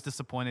happened, I was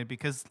disappointed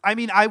because, I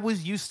mean, I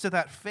was used to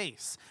that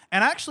face.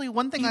 And actually,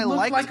 one thing I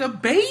liked... He looked like a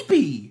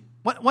baby!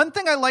 One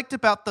thing I liked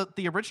about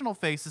the original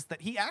face is that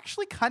he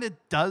actually kind of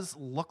does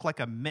look like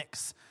a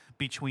mix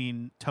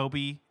between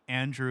Toby,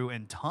 Andrew,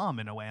 and Tom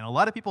in a way. And a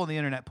lot of people on the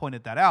internet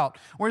pointed that out,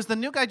 whereas the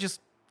new guy just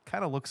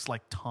kind of looks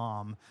like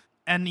Tom.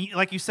 And he,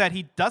 like you said,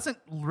 he doesn't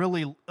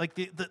really... Like,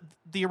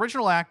 the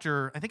original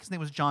actor, I think his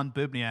name was John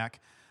Bubniak.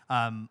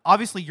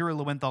 Obviously, Yuri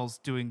Lowenthal's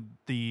doing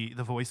the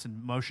voice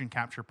and motion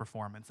capture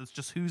performance. It's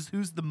just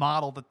who's the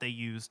model that they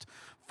used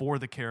for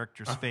the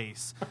character's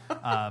face.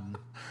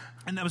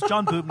 And that was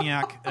John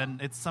Bubniak,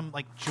 and it's some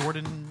like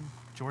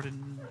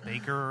Jordan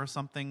Baker or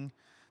something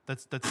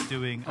that's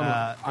doing.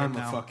 I'm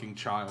a fucking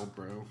child,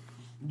 bro.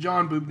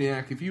 John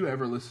Bubniak, if you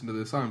ever listen to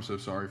this, I'm so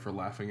sorry for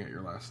laughing at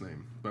your last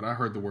name. But I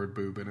heard the word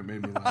boob and it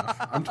made me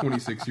laugh. I'm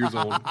 26 years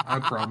old. I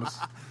promise.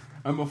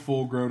 I'm a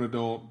full-grown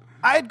adult.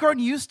 I had grown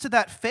used to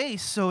that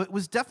face, so it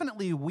was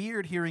definitely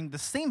weird hearing the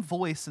same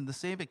voice and the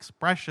same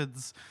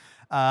expressions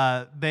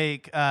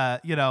make,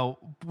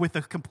 with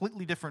a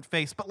completely different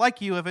face. But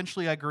like you,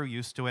 eventually I grew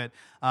used to it.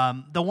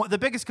 The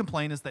biggest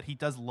complaint is that he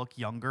does look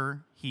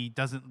younger. He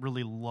doesn't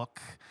really look...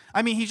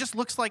 I mean, he just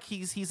looks like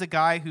he's a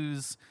guy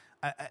who's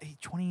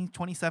 20,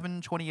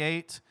 27,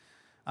 28.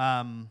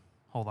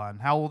 Hold on.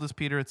 How old is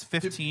Peter? It's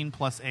 15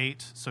 plus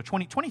 8. So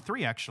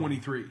 23, actually.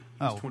 23.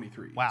 He's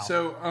 23. Wow.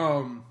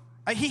 So...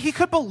 He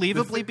could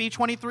believably be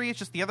 23. It's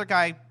just the other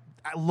guy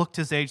looked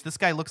his age. This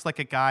guy looks like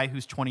a guy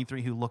who's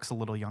 23 who looks a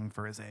little young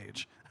for his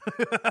age.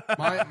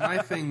 my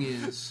thing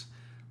is,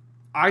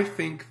 I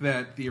think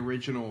that the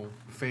original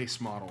face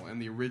model and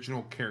the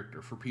original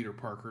character for Peter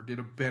Parker did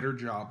a better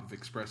job of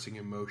expressing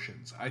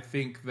emotions. I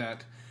think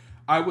that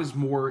I was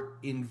more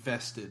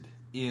invested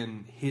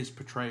in his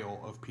portrayal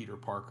of Peter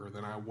Parker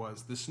than I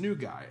was this new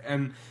guy.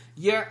 And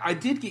yeah, I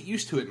did get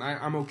used to it, and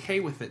I'm okay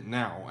with it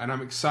now. And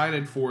I'm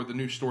excited for the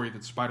new story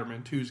that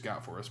Spider-Man 2's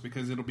got for us,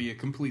 because it'll be a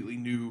completely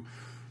new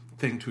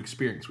thing to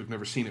experience. We've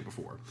never seen it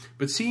before.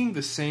 But seeing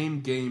the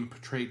same game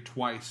portrayed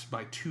twice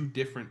by two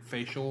different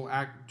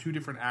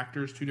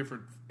actors, two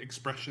different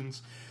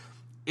expressions,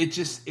 it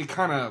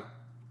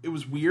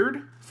was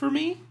weird for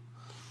me.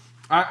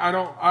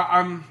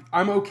 I'm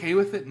okay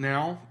with it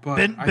now, but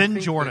Ben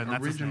Jordan,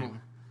 that's his name.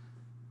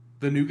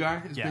 The new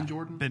guy is Ben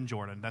Jordan. Ben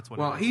Jordan, that's what.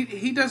 Well,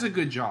 he does a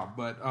good job,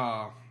 but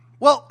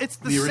it's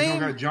the original same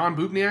guy. John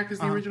Bubniak is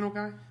the original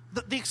guy.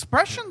 The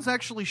expressions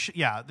actually,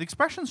 the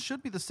expressions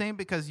should be the same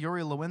because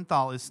Yuri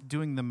Lowenthal is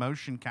doing the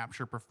motion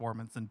capture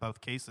performance in both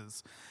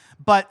cases,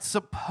 but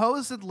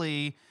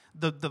supposedly.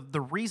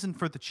 The reason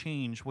for the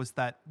change was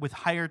that with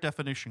higher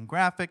definition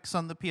graphics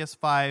on the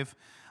PS5,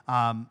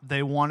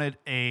 they wanted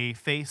a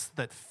face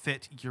that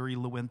fit Yuri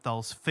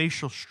Lowenthal's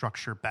facial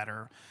structure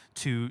better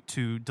to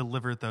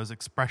deliver those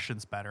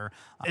expressions better.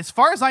 As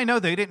far as I know,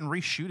 they didn't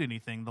reshoot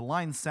anything. The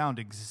lines sound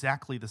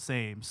exactly the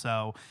same.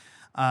 So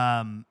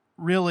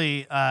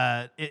really,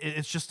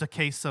 it's just a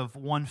case of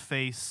one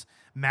face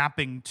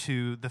mapping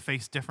to the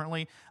face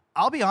differently.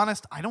 I'll be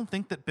honest, I don't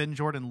think that Ben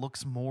Jordan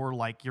looks more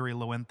like Yuri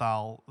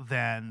Lowenthal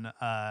than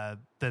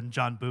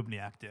John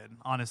Bubniak did.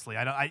 Honestly,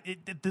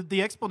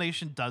 the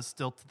explanation does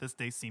still to this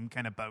day seem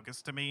kind of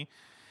bogus to me.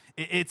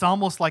 It's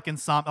almost like Like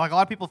a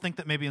lot of people think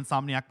that maybe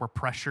Insomniac were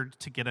pressured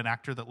to get an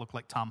actor that looked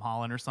like Tom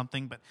Holland or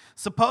something, but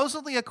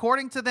supposedly,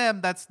 according to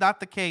them, that's not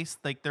the case.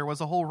 Like there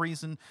was a whole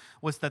reason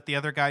was that the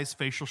other guy's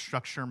facial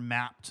structure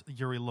mapped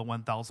Yuri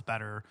Lowenthal's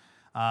better.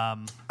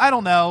 I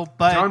don't know,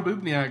 but John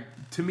Bubniak,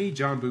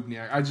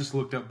 I just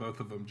looked up both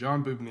of them.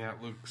 John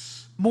Bubniak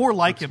looks more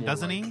like him,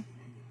 doesn't he?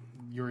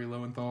 Yuri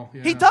Lowenthal.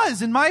 Yeah. He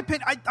does, in my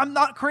opinion. I'm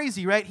not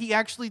crazy, right? He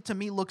actually, to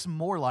me, looks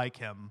more like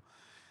him.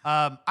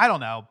 I don't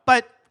know,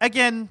 but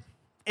again,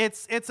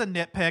 it's a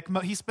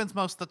nitpick. He spends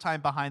most of the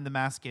time behind the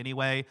mask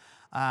anyway.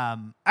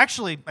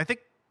 Actually, I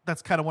think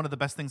that's kind of one of the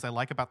best things I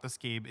like about this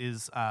game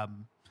is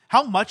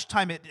how much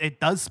time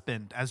it does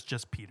spend as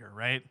just Peter,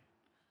 right?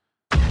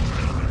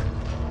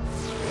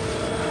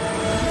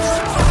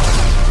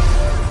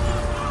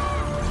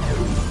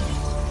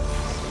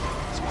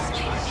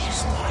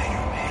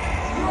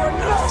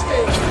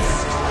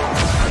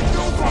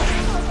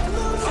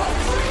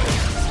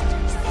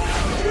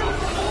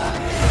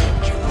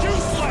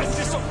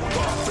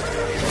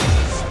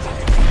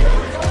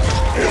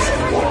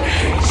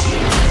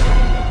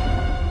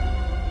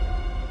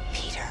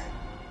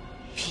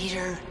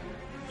 Peter,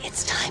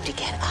 it's time to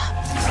get up.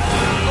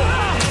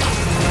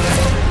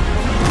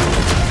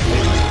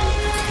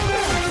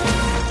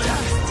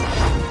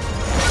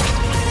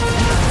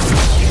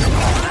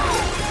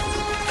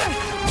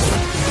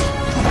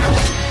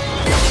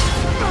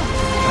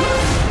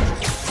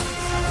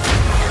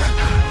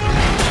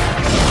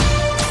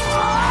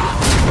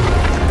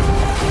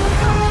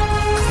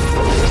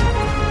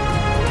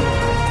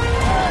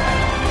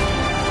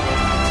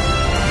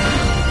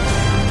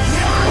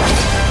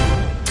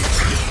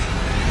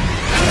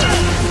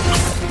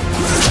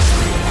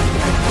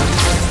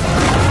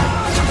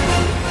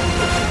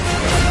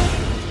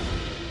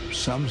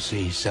 some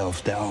see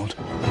self-doubt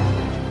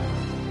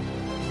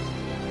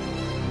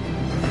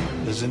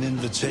as an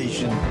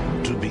invitation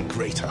to be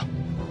greater.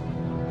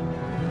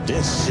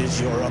 This is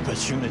your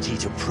opportunity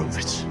to prove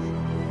it.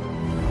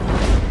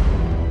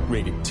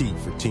 Rated T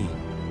for teen.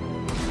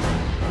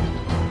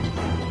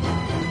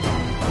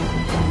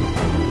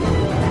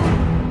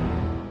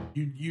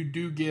 You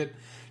do get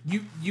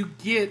you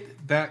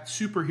get that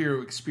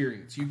superhero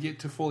experience. You get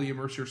to fully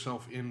immerse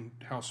yourself in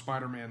how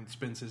Spider-Man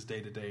spends his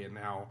day to day and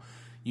how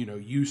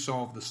you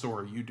solve the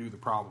story, you do the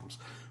problems.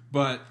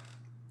 But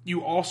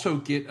you also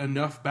get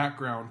enough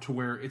background to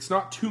where it's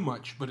not too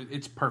much, but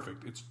it's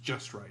perfect. It's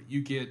just right.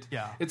 You get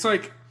It's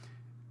like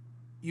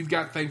you've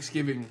got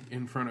Thanksgiving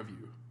in front of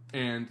you,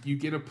 and you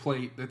get a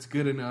plate that's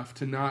good enough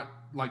to not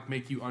like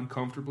make you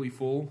uncomfortably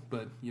full,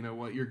 but you know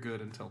what? You're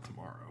good until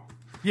tomorrow.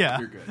 Yeah,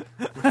 you're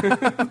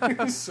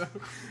good.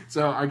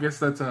 so I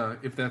guess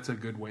if that's a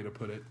good way to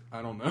put it.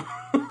 I don't know.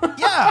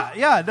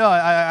 yeah. No,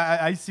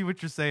 I see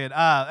what you're saying, and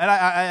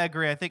I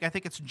agree. I think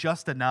it's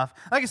just enough.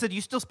 Like I said,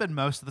 you still spend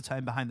most of the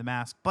time behind the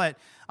mask, but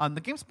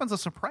the game spends a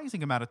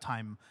surprising amount of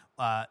time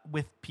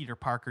with Peter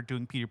Parker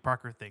doing Peter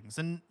Parker things,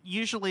 and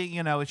usually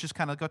it's just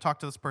kind of go talk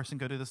to this person,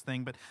 go do this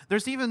thing. But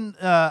there's even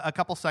a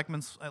couple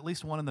segments, at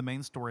least one in the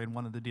main story and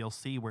one in the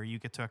DLC, where you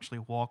get to actually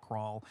wall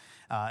crawl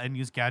and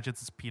use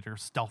gadgets as Peter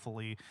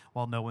stealthily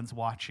while no one's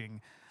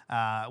watching,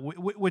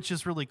 which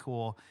is really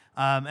cool.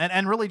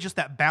 And really just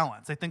that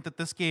balance. I think that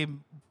this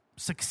game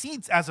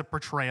succeeds as a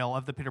portrayal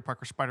of the Peter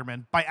Parker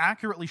Spider-Man by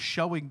accurately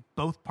showing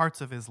both parts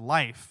of his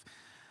life,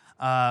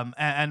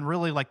 and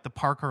really like the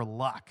Parker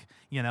luck.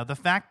 The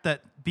fact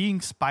that being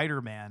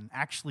Spider-Man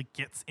actually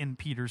gets in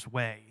Peter's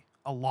way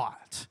a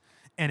lot.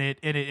 And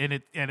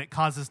it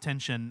causes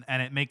tension,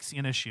 and it makes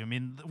an issue. I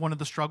mean, one of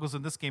the struggles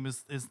in this game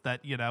is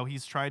that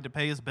he's trying to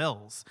pay his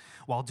bills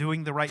while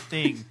doing the right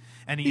thing,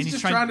 and he's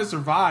just trying to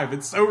survive.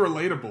 It's so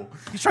relatable.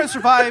 He's trying to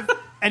survive,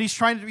 and he's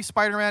trying to be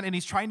Spider-Man, and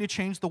he's trying to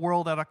change the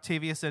world at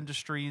Octavius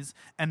Industries,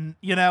 and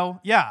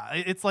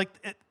it's like.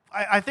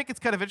 I think it's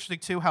kind of interesting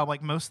too how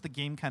like most of the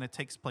game kind of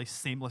takes place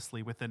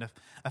seamlessly within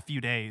a few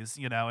days,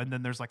 and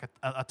then there's like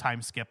a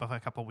time skip of a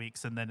couple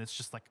weeks, and then it's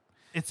just like.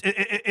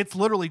 It's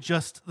literally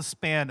just the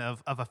span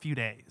of a few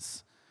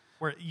days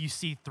where you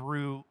see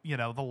through,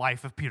 the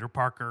life of Peter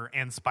Parker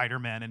and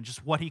Spider-Man and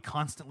just what he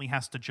constantly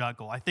has to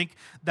juggle. I think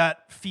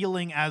that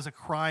feeling as a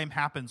crime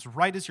happens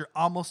right as you're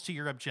almost to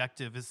your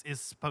objective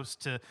is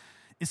supposed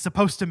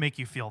to make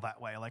you feel that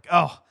way. Like,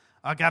 oh,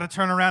 I got to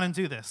turn around and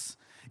do this,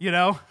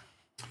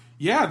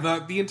 Yeah,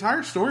 the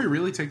entire story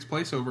really takes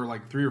place over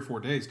like 3 or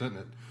 4 days, doesn't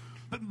it?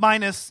 But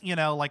minus,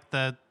 like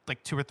the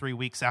 2 or 3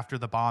 weeks after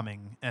the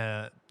bombing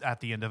at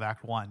the end of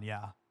Act 1,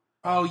 yeah.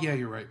 Oh, yeah,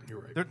 you're right.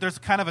 There's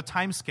kind of a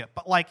time skip.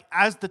 But, like,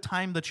 as the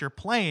time that you're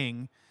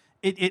playing,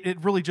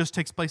 it really just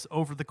takes place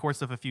over the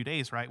course of a few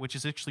days, right? Which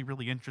is actually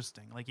really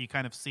interesting. Like, you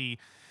kind of see,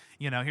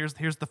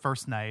 here's the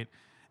first night,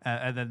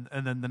 and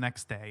then the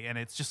next day. And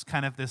it's just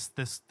kind of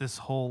this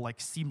whole, like,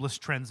 seamless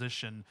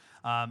transition,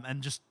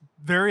 and just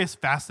various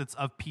facets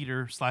of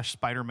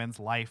Peter/Spider-Man's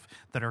life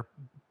that are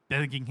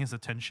begging his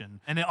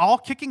attention, and it all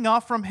kicking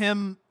off from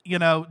him,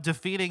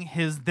 defeating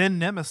his then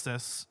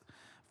nemesis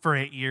for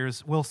 8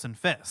 years, Wilson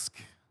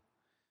Fisk.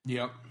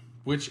 Yep,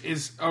 which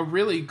is a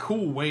really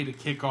cool way to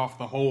kick off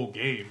the whole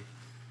game.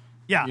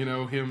 Yeah,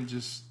 him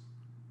just,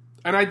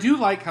 and I do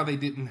like how they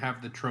didn't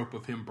have the trope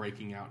of him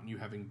breaking out and you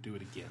having to do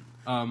it again.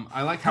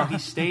 I like how he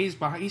stays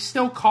behind. He's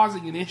still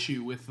causing an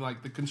issue with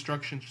like the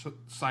construction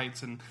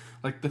sites and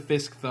like the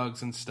Fisk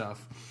thugs and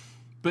stuff.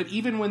 But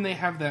even when they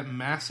have that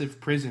massive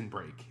prison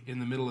break in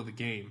the middle of the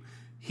game,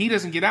 he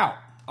doesn't get out.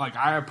 Like,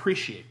 I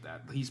appreciate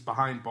that. He's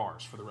behind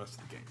bars for the rest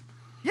of the game.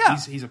 Yeah.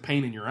 He's a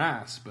pain in your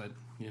ass, but,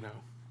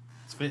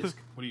 it's Fisk.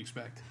 What do you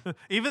expect?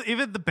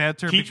 Even the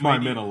banter Keep between... my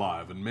men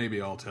alive, and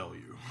maybe I'll tell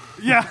you.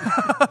 Yeah.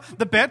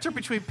 The banter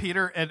between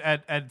Peter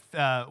and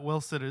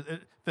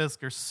Wilson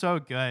Fisk are so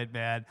good,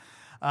 man.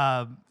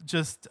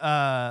 Because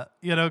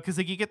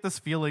like you get this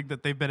feeling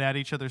that they've been at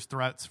each other's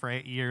throats for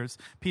 8 years.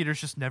 Peter's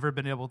just never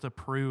been able to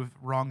prove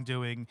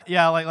wrongdoing.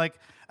 Yeah, like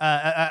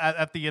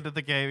at the end of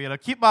the game,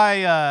 keep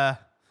my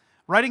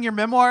writing your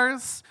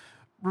memoirs.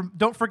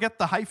 Don't forget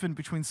the hyphen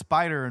between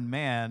Spider and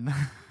Man.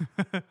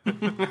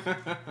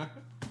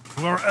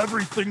 For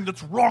everything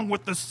that's wrong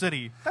with this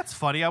city. That's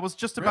funny. I was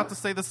just about to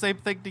say the same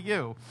thing to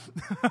you.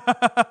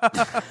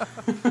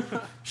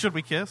 Should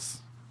we kiss?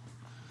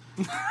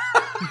 Dude,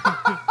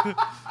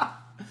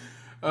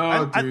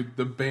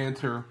 the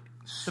banter.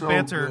 So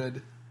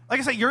good. Like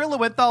I said, Yuri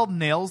Lowenthal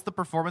nails the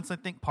performance, I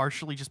think,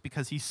 partially just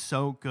because he's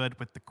so good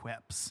with the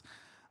quips.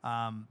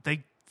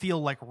 They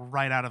feel like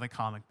right out of the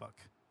comic book.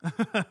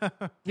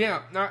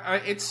 Yeah, no,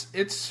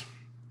 it's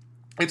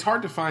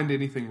hard to find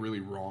anything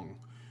really wrong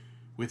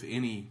with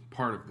any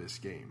part of this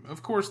game.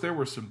 Of course, there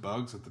were some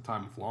bugs at the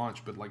time of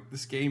launch, but like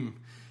this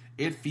game,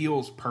 it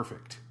feels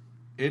perfect.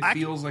 It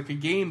feels like a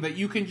game that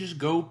you can just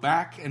go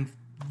back to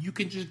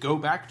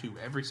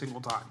every single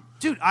time.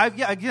 Dude,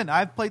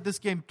 I've played this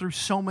game through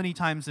so many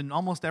times, and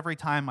almost every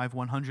time I've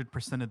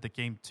 100%ed the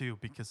game too,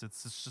 because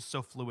it's just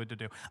so fluid to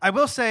do. I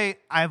will say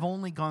I've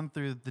only gone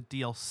through the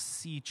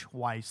DLC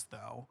twice,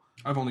 though.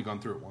 I've only gone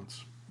through it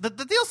once. The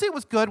DLC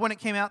was good when it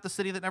came out, The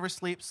City That Never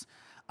Sleeps,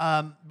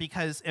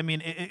 because, I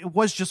mean, it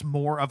was just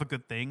more of a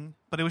good thing,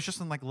 but it was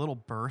just in, like, little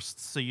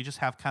bursts, so you just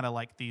have kind of,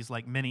 like, these,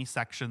 like, mini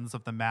sections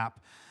of the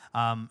map.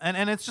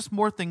 And it's just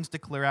more things to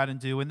clear out and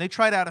do. And they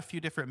tried out a few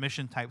different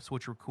mission types,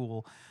 which were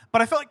cool.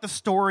 But I felt like the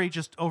story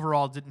just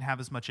overall didn't have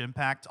as much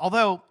impact.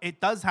 Although it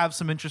does have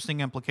some interesting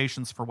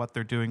implications for what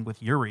they're doing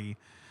with Yuri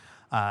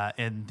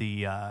in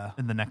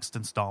the next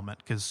installment.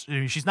 Because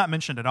she's not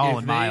mentioned at all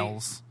in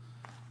Miles.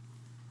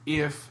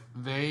 If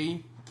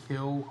they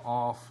kill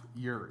off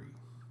Yuri,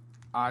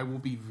 I will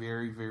be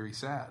very, very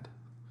sad.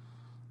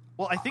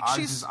 Well, I think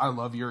I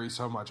love Yuri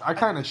so much. I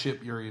kind of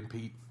ship Yuri and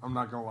Pete. I'm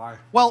not gonna lie.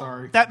 Well,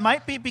 sorry. That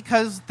might be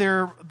because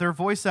their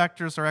voice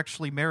actors are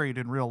actually married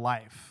in real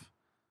life.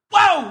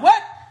 Whoa!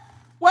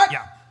 What?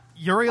 Yeah,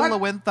 Yuri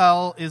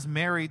Lowenthal is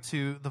married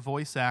to the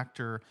voice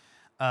actor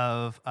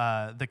of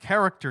the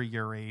character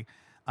Yuri,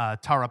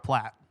 Tara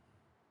Platt,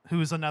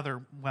 who is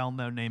another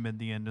well-known name in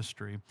the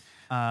industry.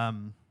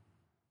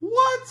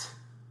 What?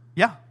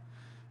 Yeah.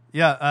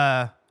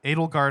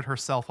 Edelgard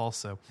herself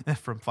also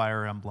from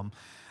Fire Emblem.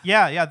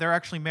 Yeah, they're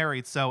actually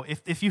married. So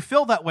if you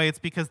feel that way, it's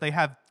because they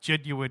have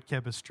genuine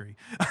chemistry.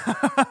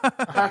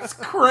 That's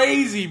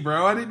crazy,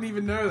 bro. I didn't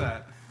even know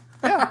that.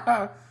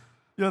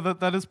 Yeah,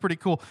 that is pretty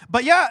cool.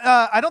 But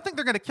yeah, I don't think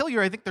they're going to kill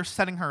you. I think they're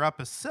setting her up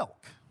as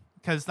Silk.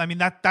 Because, I mean,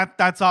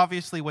 that's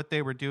obviously what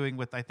they were doing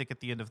with, I think, at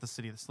the end of The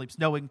City That Sleeps,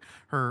 knowing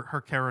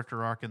her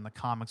character arc in the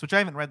comics, which I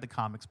haven't read the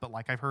comics, but,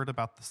 like, I've heard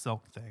about the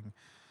Silk thing.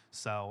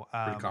 So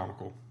Pretty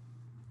comical.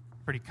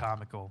 Pretty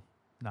comical.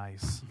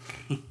 Nice.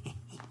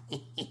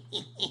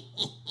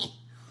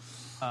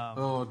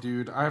 Oh,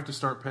 dude, I have to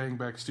start paying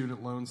back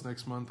student loans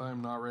next month. I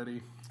am not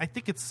ready. I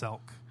think it's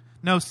Silk.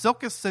 No,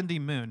 Silk is Cindy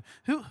Moon.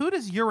 Who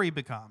does Yuri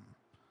become?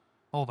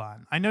 Hold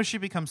on. I know she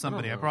becomes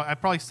somebody. I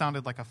probably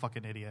sounded like a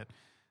fucking idiot.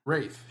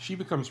 Wraith. She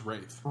becomes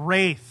Wraith.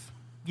 Wraith.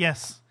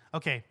 Yes.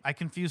 Okay, I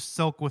confused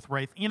Silk with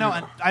Wraith. You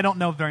know, I don't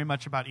know very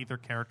much about either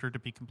character, to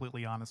be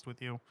completely honest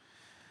with you.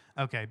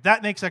 Okay,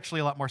 that makes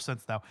actually a lot more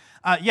sense, though.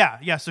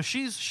 Yeah. So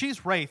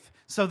she's Wraith.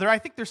 So I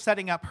think they're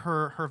setting up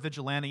her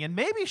vigilante, and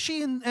maybe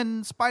she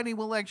and Spidey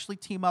will actually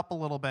team up a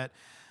little bit.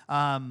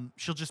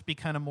 She'll just be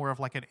kind of more of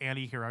like an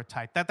anti-hero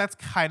type. That's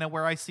kind of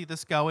where I see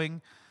this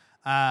going,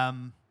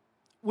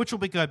 which will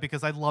be good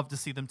because I'd love to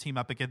see them team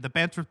up again. The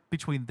banter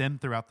between them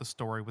throughout the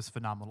story was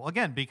phenomenal.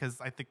 Again,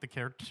 because I think the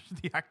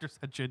actors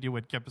had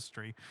genuine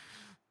chemistry.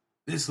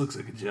 This looks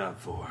like a job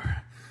for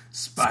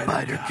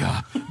Spider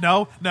Cop.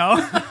 No. No.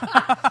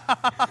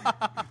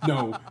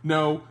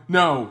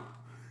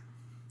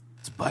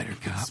 Spider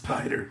Cop.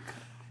 Spider.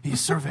 He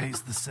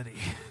surveys the city.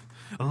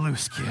 A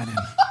loose cannon.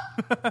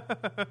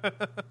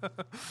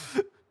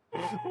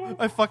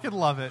 I fucking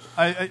love it.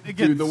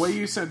 Again, Dude, the way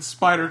you said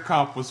Spider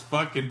Cop was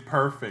fucking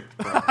perfect,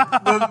 bro.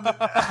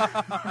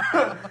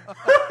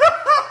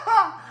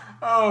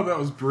 Oh, that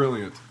was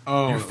brilliant.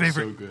 Oh, your that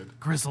favorite was so good.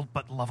 grizzled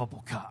but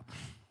lovable cop.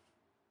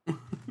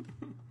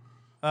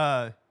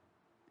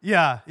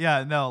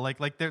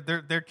 Like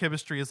their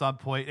chemistry is on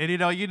point, and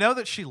you know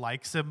that she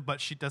likes him, but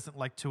she doesn't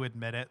like to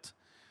admit it.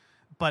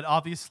 But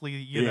obviously,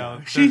 you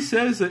know, she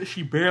says that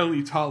she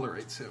barely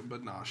tolerates him,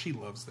 but nah, she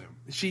loves them.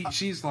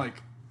 She's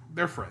like,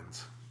 they're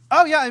friends.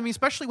 Oh yeah, I mean,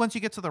 especially once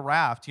you get to the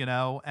raft, you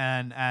know,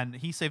 and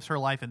he saves her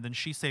life, and then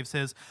she saves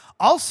his.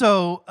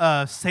 Also,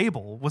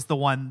 Sable was the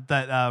one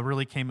that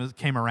really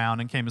came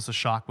around and came as a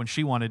shock when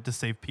she wanted to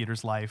save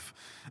Peter's life.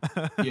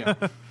 Yeah.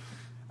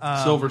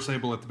 Silver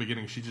Sable at the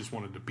beginning, she just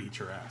wanted to beat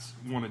your ass,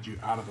 wanted you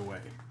out of the way,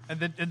 and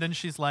then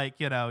she's like,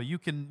 you know, you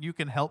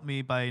can help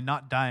me by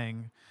not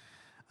dying,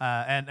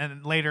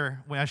 and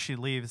later as she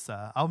leaves,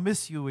 I'll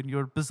miss you and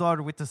your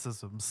bizarre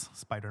witticisms,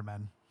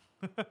 Spider-Man.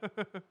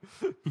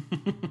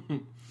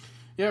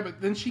 Yeah,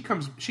 but then she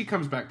comes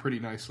back pretty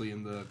nicely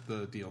in the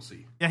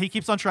DLC. Yeah, he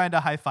keeps on trying to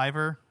high five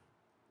her.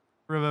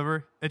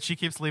 Remember? And she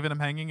keeps leaving him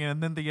hanging,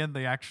 and then in the end,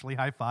 they actually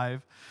high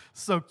five.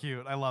 So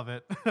cute. I love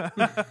it.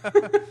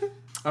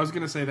 I was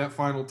going to say that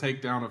final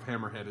takedown of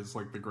Hammerhead is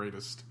like the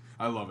greatest.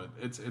 I love it.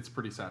 It's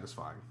pretty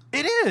satisfying.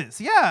 It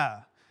is,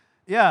 yeah.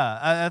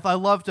 Yeah, I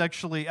loved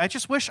actually. I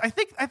just wish. I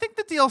think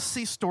the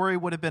DLC story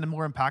would have been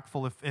more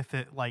impactful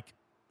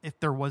if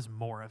there was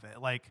more of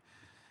it. Like,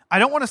 I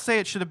don't want to say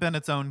it should have been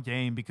its own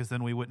game because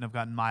then we wouldn't have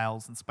gotten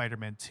Miles and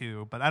Spider-Man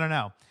 2. But I don't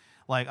know.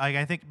 Like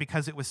I think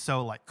because it was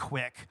so like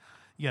quick.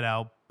 You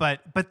know,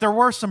 but there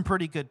were some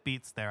pretty good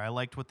beats there. I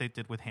liked what they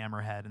did with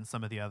Hammerhead and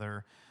some of the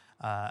other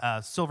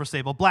Silver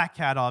Sable, Black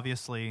Cat.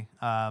 Obviously,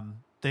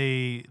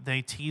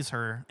 they tease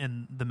her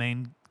in the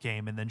main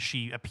game, and then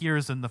she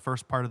appears in the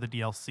first part of the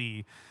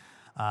DLC.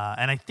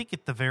 And I think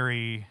at the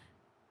very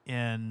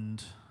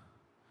end,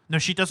 no,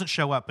 she doesn't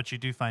show up, but you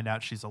do find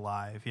out she's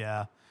alive.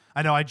 Yeah,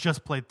 I know. I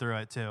just played through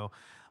it too.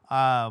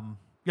 Yeah,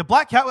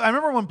 Black Cat. I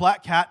remember when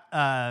Black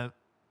Cat.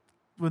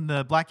 When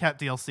the Black Cat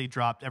DLC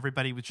dropped,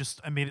 everybody was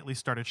just immediately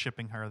started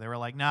shipping her. They were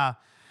like, nah,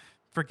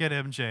 Forget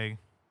MJ,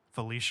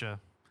 Felicia.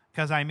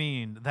 Because, I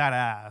mean, that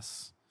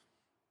ass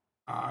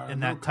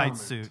in that tight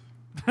suit.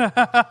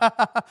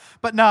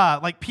 But nah,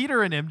 like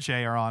Peter and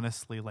MJ are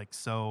honestly like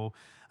so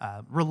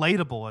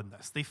relatable in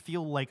this. They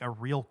feel like a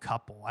real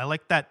couple. I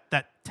like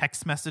that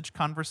text message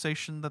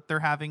conversation that they're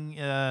having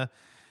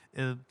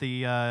into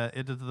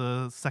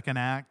the second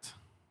act.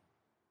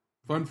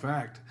 Fun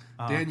fact,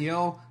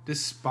 Danielle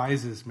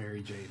despises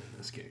Mary Jane in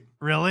this game.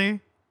 Really?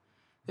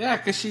 Yeah,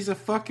 because she's a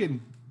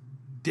fucking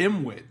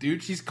dimwit,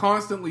 dude. She's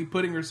constantly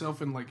putting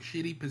herself in like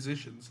shitty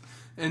positions,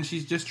 and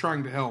she's just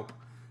trying to help,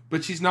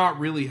 but she's not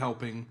really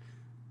helping,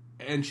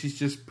 and she's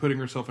just putting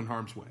herself in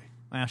harm's way.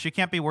 Yeah, she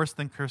can't be worse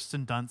than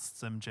Kirsten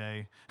Dunst's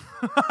MJ.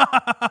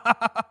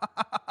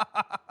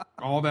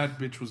 All that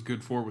bitch was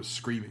good for was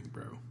screaming,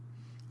 bro.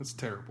 That's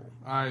terrible.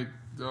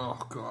 Oh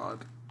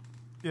god.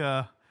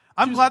 Yeah.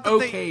 I'm She was glad that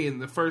okay in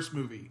the first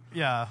movie,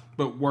 yeah.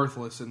 but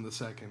worthless in the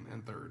second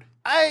and third.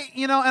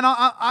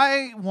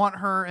 I want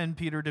her and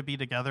Peter to be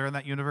together in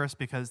that universe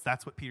because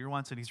that's what Peter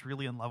wants, and he's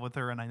really in love with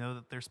her, and I know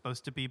that they're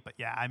supposed to be. But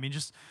yeah, I mean,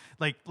 just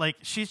like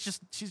she's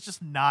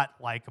just not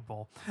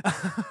likable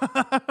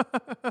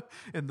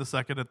in the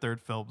second and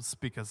third films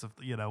because of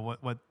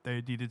what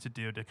they needed to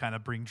do to kind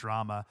of bring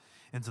drama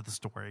into the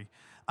story.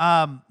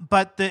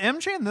 But the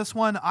MJ in this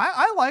one,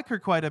 I like her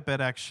quite a bit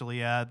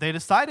actually. They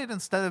decided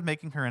instead of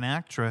making her an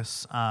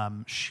actress,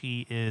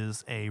 she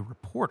is a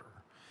reporter.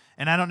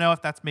 And I don't know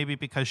if that's maybe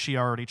because she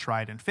already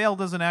tried and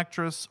failed as an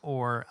actress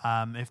or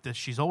if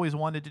she's always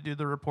wanted to do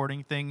the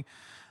reporting thing.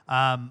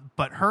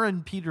 But her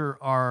and Peter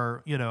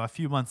are, a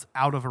few months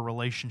out of a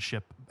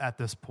relationship at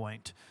this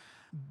point,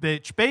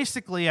 which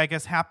basically, I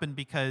guess, happened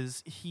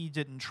because he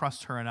didn't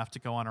trust her enough to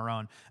go on her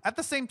own. At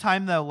the same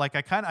time, though, like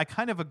I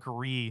kind of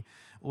agree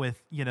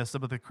with,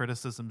 some of the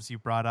criticisms you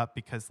brought up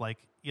because,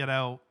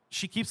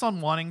 she keeps on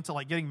wanting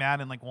to, getting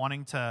mad and,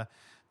 wanting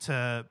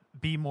to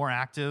be more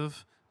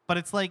active. But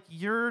it's like,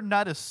 you're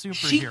not a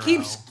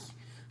superhero.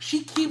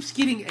 She keeps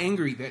getting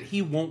angry that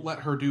he won't let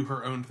her do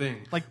her own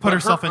thing. Put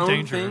herself her in own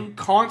danger. Thing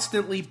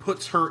constantly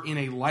puts her in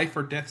a life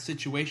or death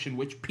situation,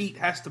 which Pete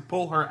has to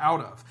pull her out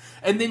of.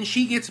 And then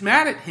she gets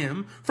mad at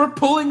him for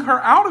pulling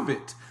her out of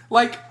it.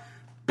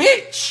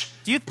 Bitch!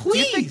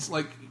 Please!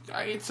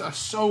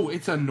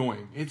 It's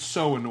annoying. It's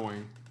so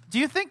annoying. Do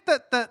you think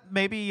that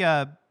maybe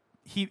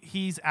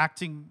he's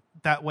acting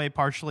that way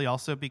partially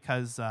also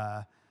because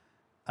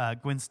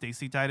Gwen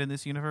Stacy died in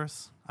this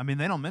universe? I mean,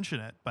 they don't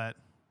mention it, but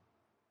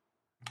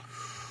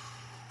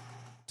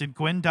did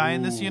Gwen die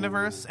in this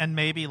universe? And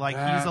maybe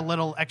he's a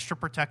little extra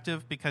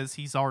protective because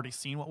he's already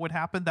seen what would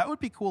happen. That would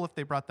be cool if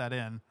they brought that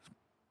in.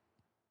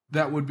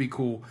 That would be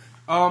cool.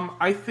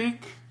 I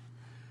think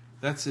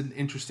that's an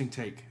interesting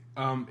take.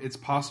 It's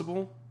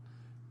possible,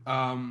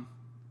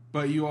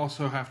 but you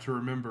also have to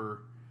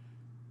remember,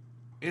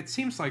 it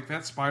seems like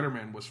that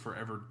Spider-Man was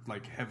forever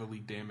heavily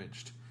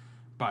damaged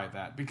by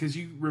that, because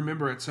you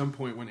remember at some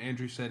point when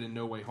Andrew said in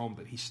No Way Home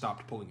that he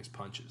stopped pulling his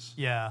punches.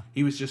 Yeah.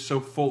 He was just so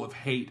full of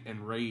hate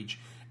and rage.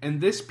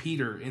 And this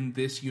Peter in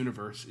this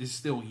universe is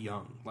still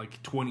young,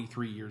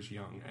 23 years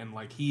young, and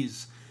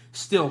he's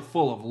still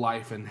full of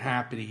life and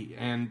happy.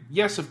 And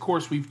yes, of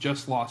course, we've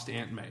just lost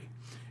Aunt May,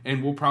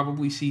 and we'll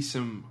probably see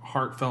some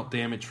heartfelt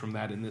damage from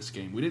that in this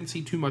game. We didn't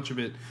see too much of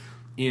it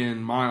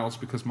in Miles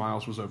because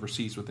Miles was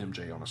overseas with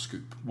MJ on a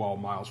scoop while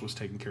Miles was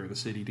taking care of the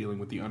city, dealing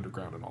with the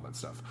underground and all that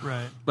stuff.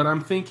 Right. But I'm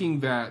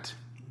thinking that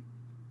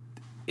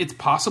it's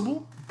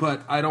possible,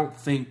 but I don't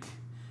think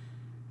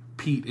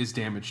Pete is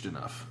damaged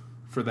enough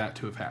for that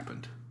to have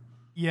happened.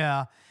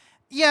 Yeah.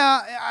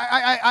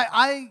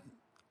 I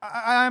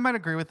might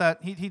agree with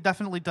that. He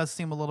definitely does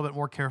seem a little bit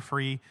more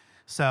carefree.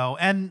 So,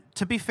 and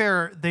to be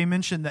fair, they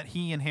mentioned that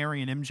he and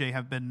Harry and MJ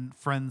have been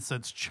friends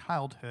since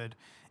childhood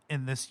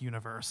in this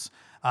universe.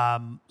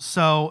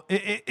 So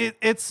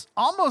it's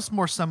almost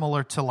more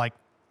similar to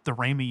the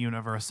Raimi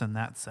universe in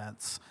that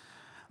sense.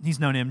 He's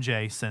known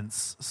MJ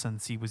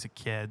since he was a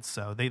kid.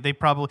 So they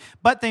probably,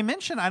 but they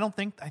mentioned, I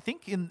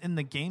think in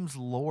the game's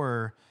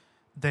lore,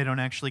 they don't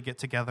actually get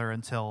together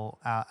until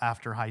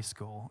after high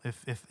school,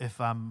 if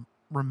I'm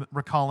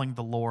recalling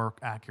the lore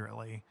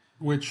accurately.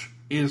 Which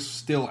is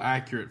still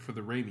accurate for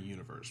the Raimi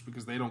universe,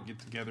 because they don't get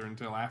together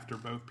until after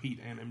both Pete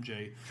and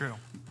MJ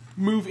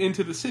move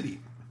into the city.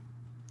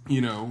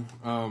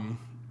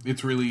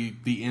 It's really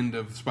the end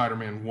of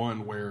Spider-Man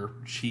 1 where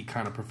she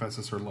kind of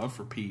professes her love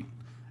for Pete,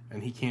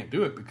 and he can't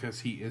do it because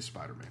he is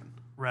Spider-Man.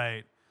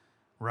 Right.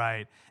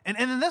 And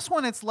in this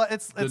one, it's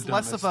less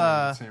of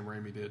a Sam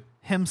Raimi did.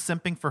 Him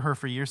simping for her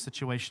for years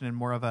situation, and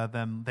more of a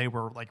them. They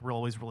were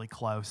always really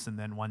close, and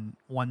then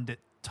one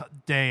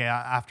day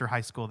after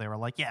high school, they were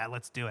like, "Yeah,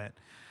 let's do it,"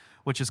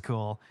 which is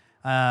cool.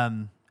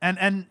 Hey,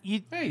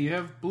 you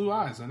have blue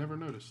eyes. I never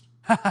noticed.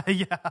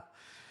 Yeah.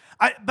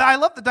 But I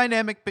love the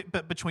dynamic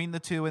between the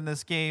two in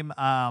this game.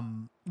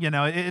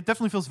 It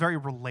definitely feels very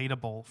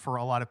relatable for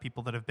a lot of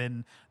people that have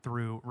been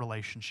through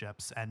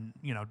relationships and,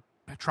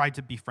 tried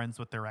to be friends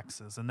with their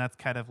exes. And that's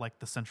kind of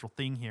the central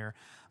thing here.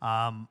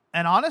 And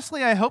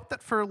honestly, I hope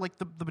that for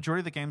the majority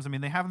of the games, I mean,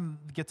 they have them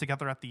get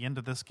together at the end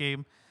of this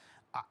game.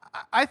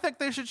 I think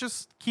they should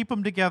just keep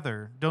them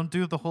together. Don't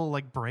do the whole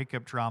like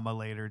breakup drama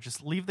later.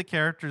 Just leave the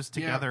characters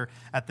together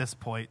at this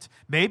point.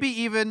 Maybe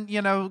even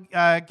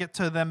get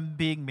to them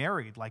being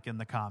married like in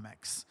the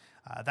comics.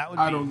 That would.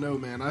 I don't know,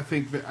 man. I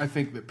think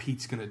that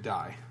Pete's gonna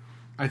die.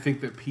 I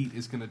think that Pete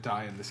is gonna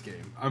die in this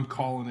game. I'm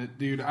calling it,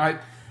 dude. I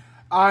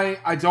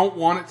don't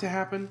want it to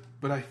happen,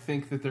 but I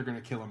think that they're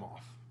gonna kill him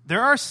off.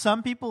 There are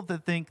some people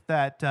that think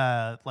that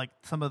like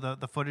some of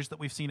the footage that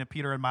we've seen of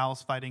Peter and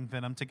Miles fighting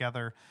Venom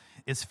together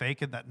is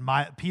fake, and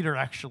that Peter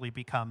actually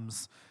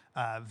becomes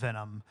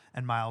Venom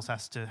and Miles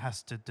has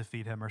to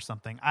defeat him or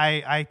something.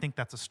 I think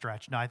that's a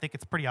stretch. No, I think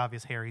it's pretty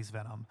obvious Harry's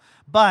Venom.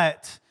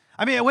 But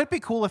I mean, it would be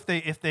cool if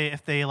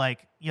they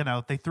like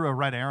they threw a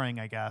red herring,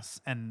 I guess,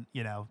 and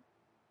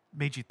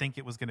made you think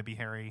it was going to be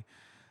Harry.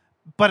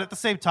 But at the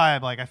same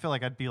time, like I feel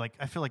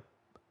like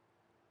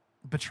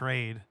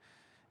betrayed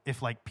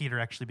if like Peter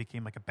actually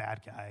became like a bad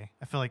guy.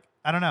 I feel like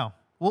I don't know.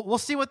 We'll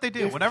see what they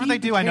do. Whatever they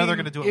do, I know they're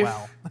going to do it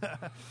well.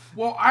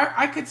 Well,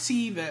 I could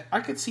see that. I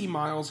could see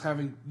Miles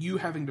having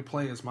to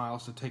play as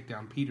Miles to take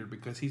down Peter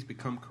because he's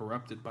become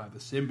corrupted by the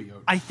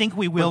symbiote. I think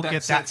we will get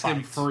that sets fight.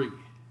 Him free.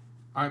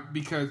 I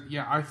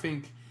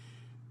think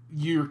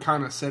you're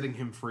kind of setting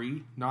him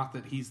free. Not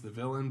that he's the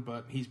villain,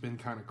 but he's been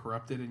kind of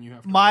corrupted, and you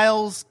have to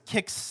Miles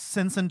kicks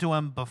sense into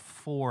him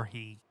before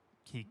he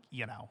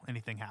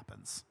anything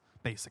happens.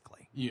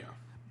 Basically, yeah.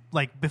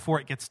 Like, before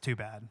it gets too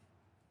bad.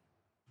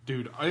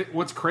 Dude,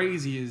 what's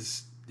crazy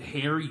is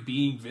Harry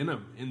being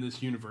Venom in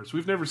this universe.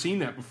 We've never seen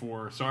that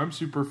before, so I'm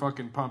super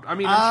fucking pumped. I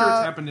mean, I'm sure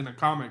it's happened in a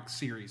comic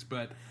series,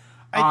 but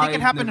I think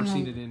it happened never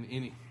seen it in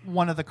any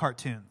one of the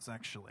cartoons,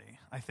 actually.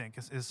 I think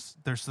is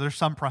there's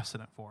some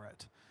precedent for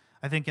it.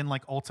 I think in,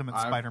 like, Ultimate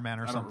Spider-Man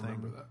or something. I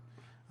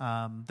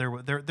don't remember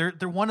that.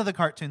 They're one of the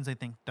cartoons, I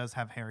think, does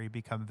have Harry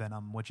become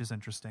Venom, which is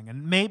interesting.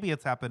 And maybe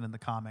it's happened in the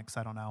comics.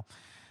 I don't know.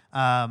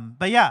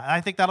 But yeah,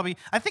 I think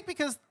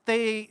because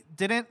they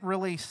didn't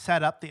really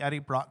set up the Eddie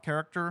Brock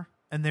character,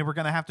 and they were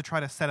going to have to try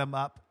to set him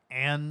up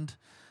and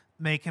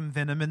make him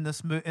Venom in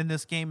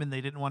this game, and they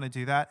didn't want to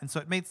do that. And so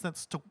it made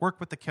sense to work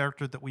with the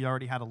character that we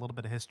already had a little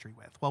bit of history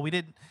with. Well,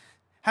 we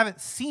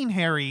haven't seen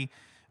Harry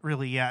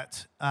really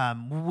yet.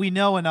 We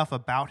know enough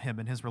about him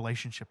and his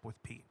relationship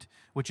with Pete,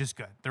 which is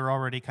good. They're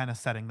already kind of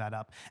setting that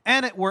up.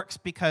 And it works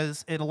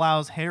because it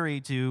allows Harry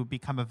to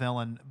become a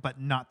villain,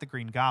 but not the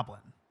Green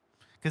Goblin.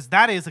 Because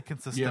that is a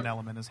consistent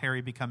element, is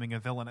Harry becoming a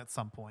villain at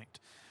some point.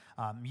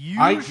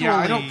 Usually,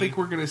 I don't think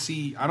we're gonna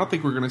see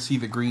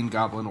the Green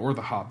Goblin or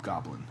the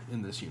Hobgoblin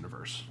in this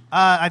universe.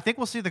 I think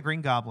we'll see the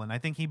Green Goblin. I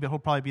think he'll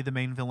probably be the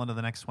main villain of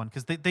the next one,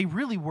 because they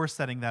really were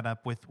setting that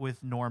up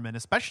with Norman,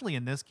 especially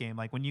in this game.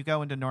 Like when you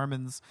go into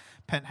Norman's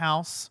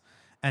penthouse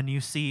and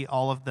you see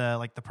all of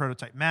the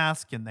prototype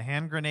mask and the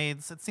hand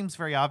grenades, it seems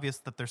very obvious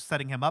that they're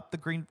setting him up, the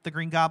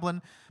Green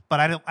Goblin.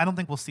 But I don't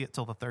think we'll see it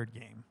till the third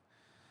game.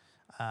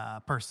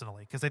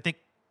 Personally, because I think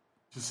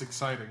just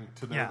exciting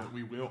to know that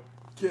we will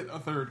get a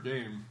third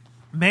game.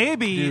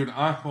 Maybe, dude,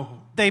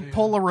 they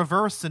pull a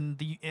reverse and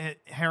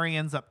Harry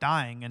ends up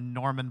dying, and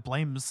Norman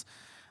blames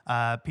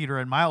Peter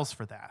and Miles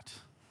for that,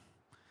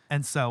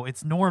 and so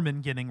it's Norman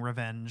getting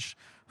revenge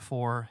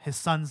for his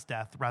son's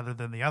death rather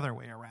than the other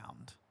way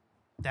around.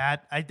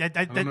 That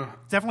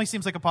definitely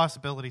seems like a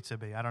possibility to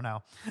me. I don't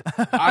know.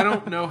 I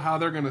don't know how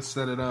they're going to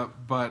set it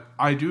up, but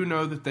I do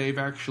know that they've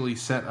actually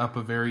set up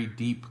a very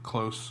deep,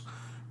 close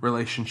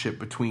relationship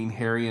between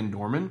Harry and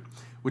Norman,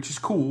 which is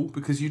cool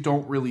because you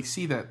don't really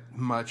see that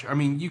much. I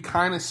mean, you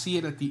kind of see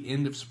it at the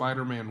end of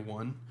Spider-Man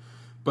 1,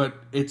 but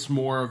it's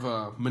more of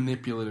a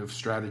manipulative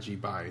strategy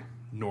by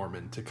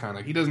Norman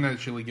to he doesn't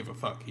actually give a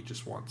fuck. He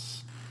just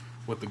wants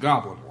what the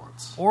Goblin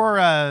wants. Or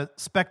a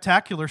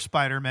Spectacular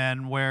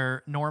Spider-Man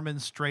where Norman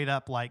straight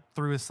up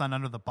threw his son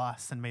under the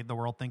bus and made the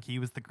world think he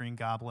was the Green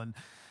Goblin.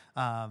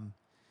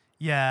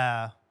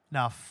 Yeah.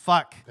 No,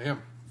 fuck.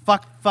 Damn.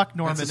 Fuck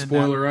Norman. That's a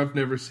spoiler. I've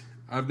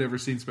never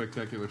seen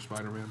Spectacular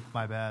Spider-Man.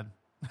 My bad.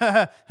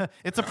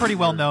 It's a pretty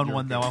well-known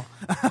one, though.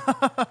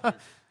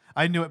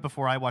 I knew it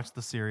before I watched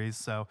the series,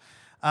 so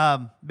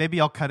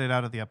maybe I'll cut it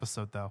out of the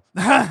episode, though.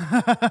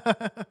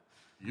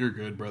 You're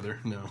good, brother.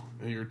 No,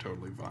 you're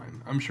totally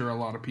fine. I'm sure a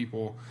lot of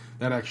people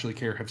that actually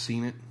care have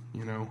seen it,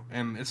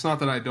 and it's not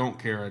that I don't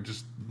care. I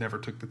just never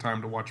took the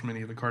time to watch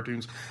many of the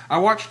cartoons. I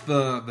watched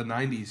the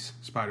 90s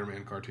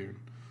Spider-Man cartoon.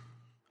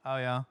 Oh,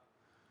 yeah.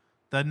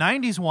 The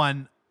 90s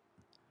one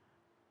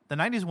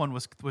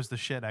was the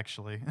shit,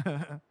 actually.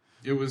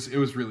 It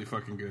was really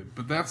fucking good.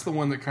 But that's the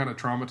one that kind of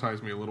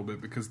traumatized me a little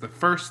bit because the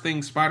first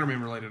thing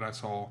Spider-Man related I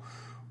saw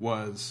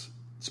was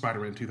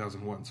Spider-Man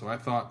 2001. So I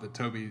thought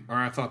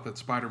that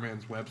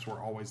Spider-Man's webs were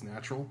always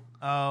natural.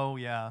 Oh,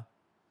 yeah.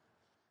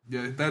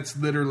 Yeah, that's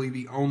literally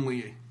the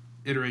only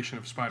iteration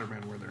of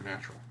Spider-Man where they're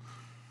natural.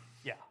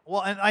 Yeah.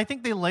 Well, and I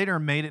think they later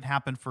made it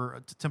happen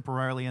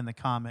temporarily in the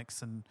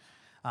comics, and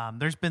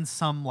there's been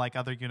some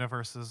other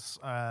universes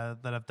that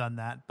have done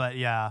that. But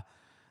yeah,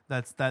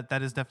 that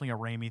is definitely a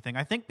Raimi thing.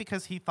 I think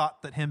because he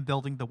thought that him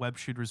building the web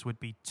shooters would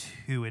be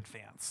too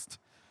advanced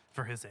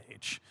for his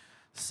age.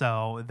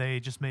 So they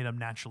just made him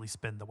naturally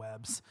spin the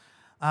webs.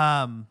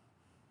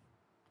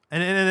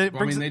 And it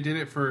Well, I brings mean,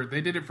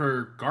 they did it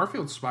for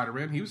Garfield's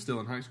Spider-Man. He was still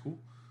in high school.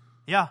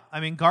 yeah, I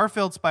mean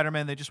Garfield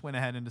Spider-Man, they just went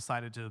ahead and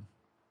decided to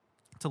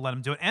let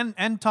him do it,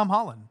 and Tom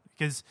Holland,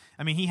 because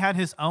I mean he had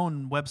his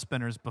own web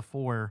spinners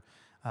before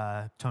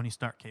Tony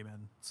Stark came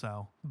in.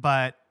 So,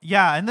 but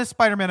yeah, and this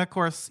Spider-Man, of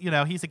course, you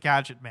know, he's a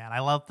gadget man. I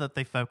love that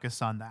they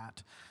focus on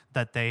that.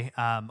 That they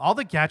all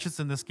the gadgets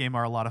in this game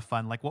are a lot of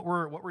fun. Like, what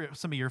were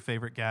some of your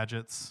favorite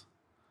gadgets?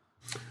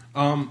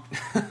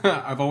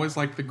 I've always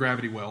liked the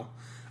gravity well.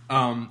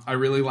 I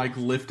really like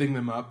lifting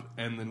them up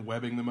and then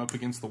webbing them up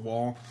against the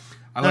wall.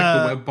 I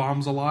like the web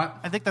bombs a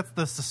lot. I think that's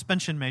the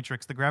suspension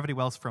matrix. The gravity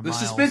wells from The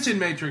Miles. suspension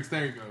matrix.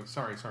 There you go.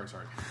 Sorry. Oh,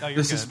 you're The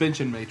good.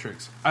 suspension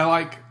matrix.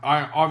 I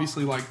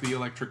obviously like the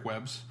electric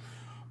webs,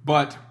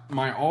 but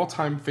my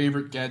all-time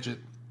favorite gadget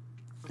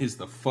is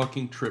the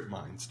fucking trip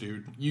mines,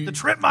 dude. The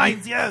trip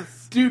mines,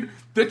 yes. Dude,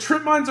 the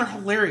trip mines are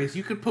hilarious.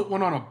 You could put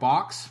one on a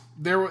box.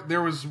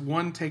 There was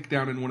one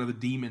takedown in one of the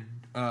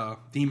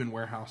demon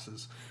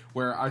warehouses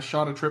where I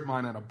shot a trip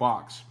mine at a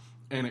box,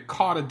 and it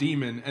caught a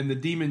demon, and the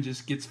demon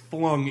just gets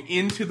flung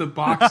into the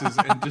boxes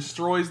and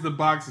destroys the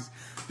boxes.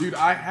 Dude,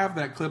 I have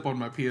that clip on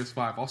my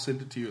PS5. I'll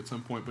send it to you at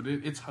some point, but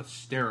it's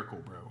hysterical,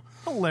 bro.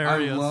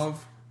 Hilarious. I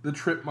love the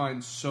trip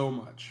mines so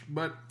much.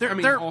 But,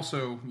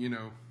 also, you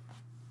know,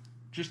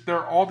 just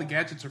all the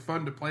gadgets are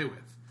fun to play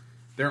with.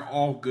 They're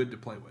all good to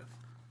play with.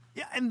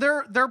 Yeah, and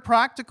they're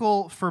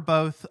practical for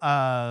both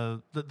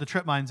the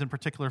trip mines in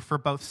particular, for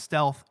both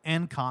stealth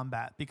and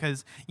combat,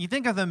 because you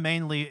think of them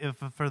mainly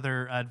for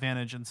their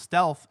advantage in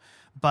stealth.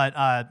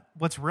 But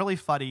what's really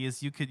funny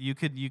is you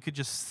could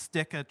just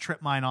stick a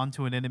trip mine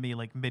onto an enemy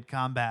like mid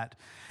combat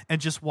and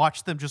just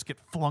watch them just get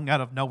flung out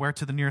of nowhere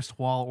to the nearest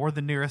wall or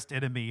the nearest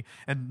enemy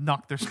and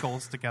knock their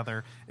skulls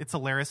together. It's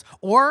hilarious.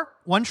 Or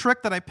one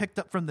trick that I picked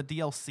up from the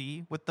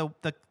DLC with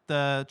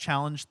the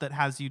challenge that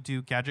has you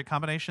do gadget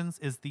combinations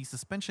is the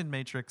suspension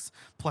matrix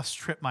plus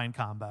trip mine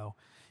combo.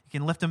 You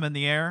can lift them in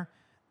the air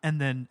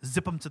and then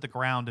zip them to the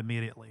ground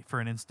immediately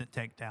for an instant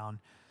takedown.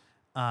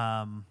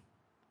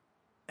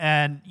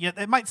 And yeah,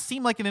 it might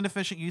seem like an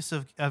inefficient use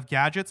of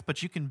gadgets,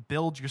 but you can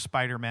build your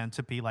Spider-Man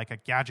to be like a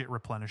gadget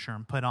replenisher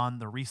and put on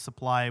the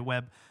resupply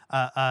web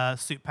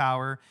suit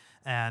power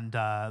and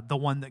the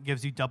one that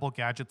gives you double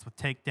gadgets with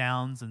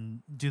takedowns,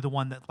 and do the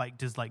one that like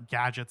does like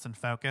gadgets and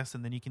focus,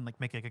 and then you can like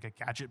make like a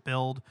gadget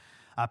build.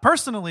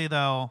 Personally,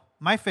 though,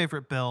 my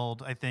favorite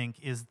build, I think,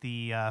 is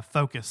the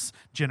focus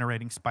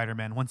generating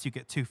Spider-Man. Once you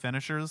get 2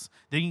 finishers,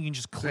 then you can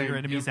just clear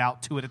enemies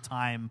out 2 at a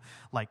time,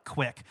 like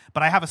quick.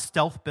 But I have a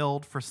stealth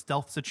build for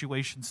stealth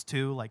situations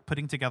too, like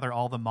putting together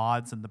all the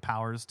mods and the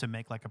powers to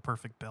make like a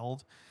perfect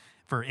build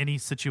for any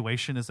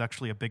situation is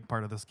actually a big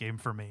part of this game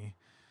for me.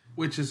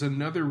 Which is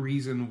another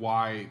reason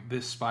why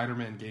this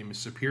Spider-Man game is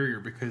superior,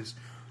 because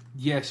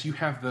yes, you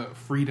have the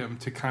freedom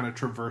to kind of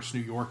traverse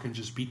New York and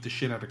just beat the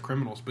shit out of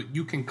criminals, but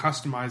you can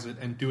customize it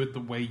and do it the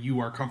way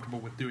you are comfortable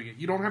with doing it.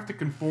 You don't have to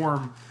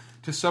conform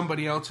to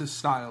somebody else's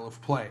style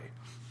of play.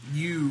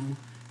 You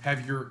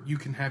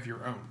can have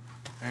your own.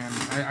 And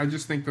I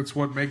just think that's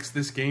what makes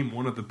this game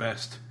one of the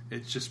best.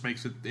 It just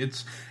makes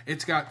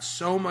it's got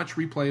so much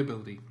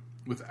replayability.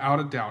 Without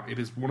a doubt, it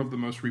is one of the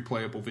most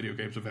replayable video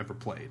games I've ever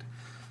played.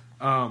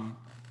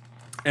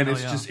 And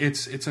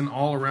it's an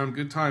all-around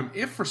good time.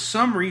 If for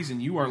some reason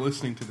you are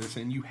listening to this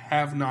and you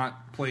have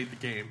not played the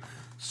game,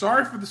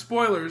 sorry for the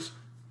spoilers,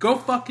 go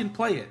fucking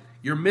play it.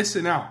 You're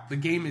missing out. The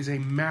game is a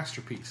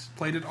masterpiece.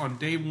 Played it on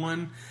day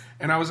one,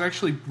 and I was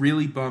actually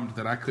really bummed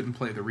that I couldn't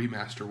play the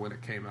remaster when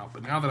it came out.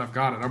 But now that I've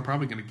got it, I'm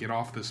probably going to get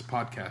off this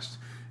podcast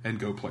and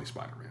go play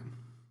Spider-Man.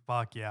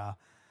 Fuck yeah.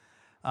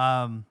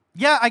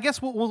 Yeah, I guess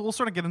we'll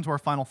sort of get into our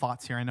final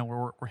thoughts here. I know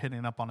we're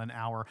hitting up on an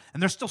hour,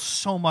 and there's still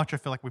so much I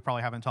feel like we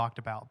probably haven't talked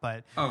about.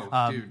 But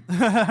dude,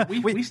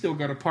 we still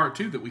got a part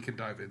 2 that we can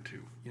dive into.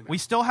 You know? We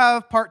still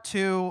have part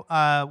 2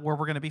 where we're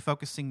going to be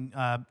focusing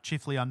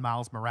chiefly on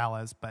Miles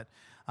Morales, but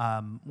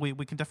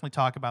we can definitely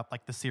talk about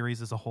like the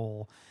series as a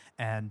whole.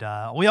 And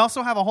we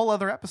also have a whole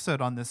other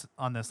episode on this.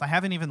 I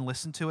haven't even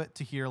listened to it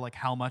to hear like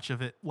how much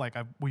of it like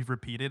we've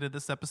repeated in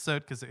this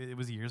episode because it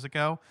was years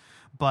ago.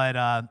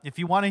 But if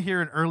you want to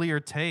hear an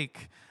earlier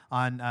take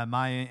on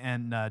my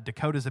and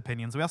Dakota's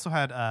opinions, we also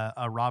had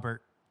a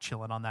Robert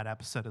chilling on that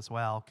episode as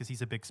well because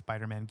he's a big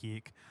Spider-Man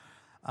geek.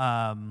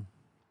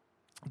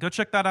 Go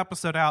check that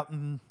episode out,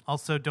 and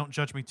also don't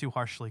judge me too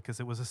harshly because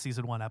it was a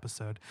season 1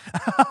 episode.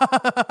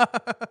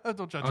 I'll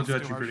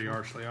judge you pretty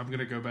harshly. I'm going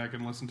to go back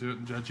and listen to it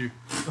and judge you.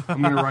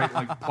 I'm going to write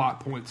like plot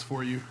points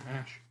for you,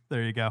 Ash.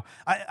 There you go.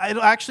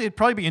 It'd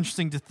probably be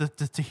interesting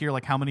to hear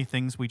like how many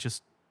things we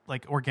just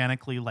like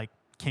organically like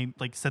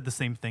said the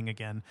same thing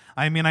again.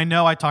 I mean, I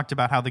know I talked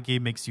about how the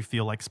game makes you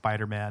feel like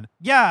Spider-Man.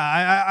 Yeah,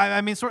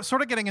 I mean,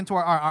 sort of getting into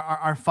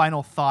our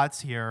final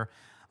thoughts here.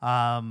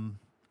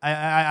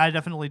 I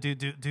definitely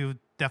do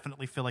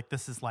definitely feel like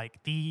this is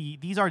like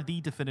these are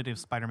the definitive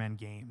Spider-Man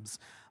games.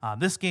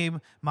 This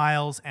game,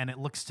 Miles, and it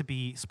looks to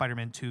be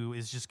Spider-Man 2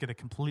 is just going to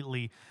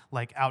completely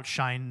like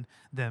outshine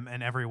them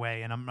in every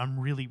way, and I'm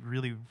really,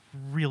 really,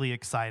 really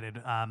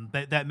excited.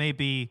 That may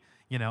be,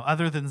 you know,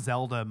 other than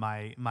Zelda,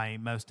 my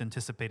most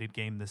anticipated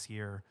game this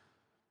year.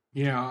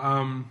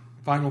 Yeah.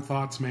 Final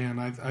thoughts, man.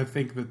 I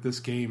think that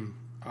this game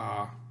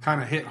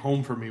kind of hit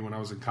home for me when I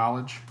was in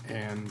college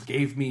and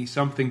gave me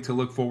something to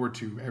look forward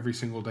to every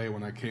single day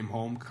when I came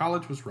home.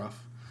 College was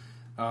rough.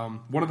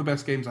 One of the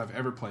best games I've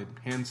ever played,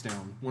 hands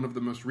down. One of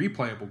the most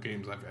replayable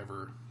games I've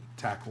ever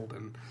tackled,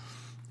 and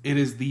it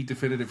is the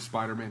definitive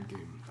Spider-Man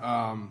game.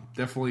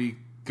 Definitely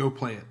go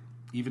play it.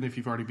 Even if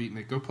you've already beaten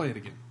it, go play it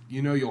again.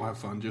 You know you'll have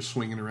fun just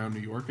swinging around New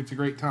York. It's a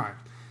great time.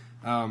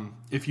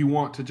 If you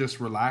want to just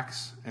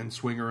relax and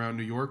swing around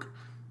New York,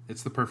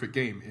 it's the perfect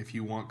game. If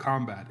you want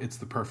combat, it's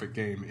the perfect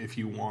game. If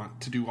you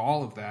want to do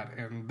all of that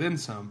and then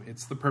some,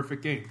 it's the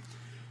perfect game.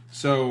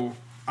 So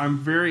I'm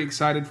very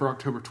excited for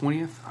October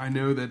 20th. I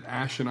know that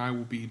Ash and I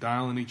will be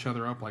dialing each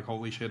other up like,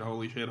 holy shit,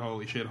 holy shit,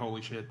 holy shit,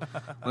 holy shit.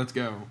 Let's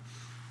go.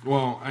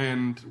 Well,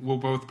 and we'll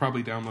both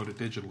probably download it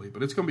digitally,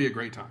 but it's going to be a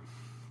great time.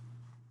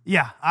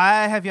 Yeah,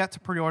 I have yet to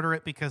pre-order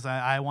it because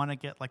I want to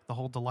get like the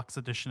whole deluxe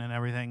edition and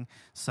everything.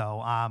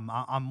 So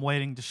I'm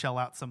waiting to shell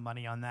out some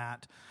money on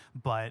that.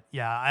 But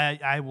yeah,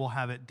 I will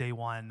have it day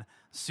one.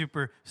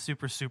 Super,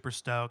 super, super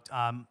stoked.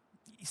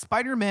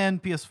 Spider-Man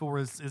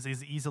PS4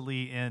 is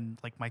easily in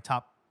like my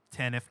top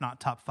 10, if not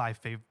top 5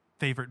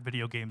 favorite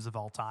video games of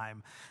all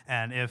time.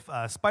 And if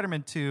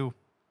Spider-Man 2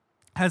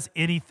 has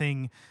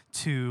anything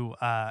to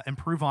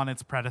improve on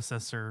its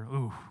predecessor,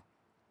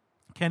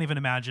 can't even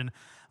imagine.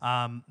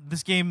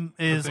 This game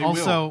is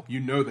also...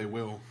 You know they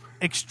will.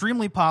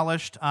 Extremely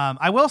polished.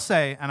 I will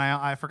say, and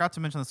I forgot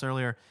to mention this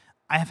earlier,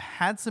 I have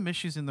had some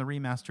issues in the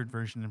remastered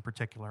version in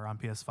particular on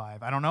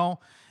PS5. I don't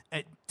know.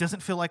 It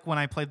doesn't feel like when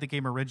I played the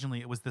game originally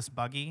it was this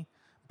buggy,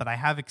 but I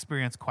have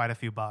experienced quite a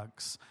few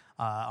bugs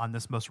on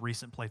this most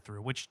recent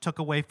playthrough, which took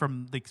away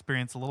from the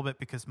experience a little bit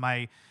because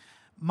the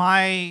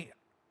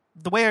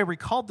way I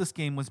recalled this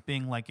game was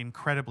being like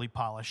incredibly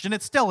polished, and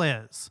it still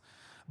is.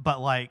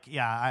 But like,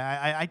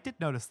 yeah, I did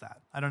notice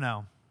that. I don't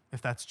know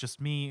if that's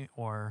just me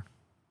or...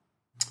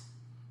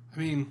 I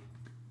mean,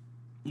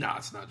 no,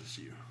 it's not just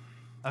you.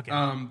 Okay.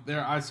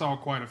 I saw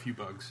quite a few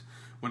bugs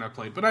when I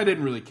played, but I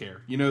didn't really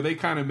care. You know, they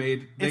kind of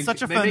made... It's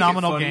such a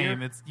phenomenal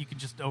game. You can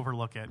just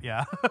overlook it,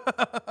 yeah.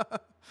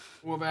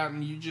 Well, that,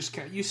 and you just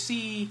can't... You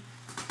see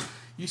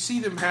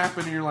them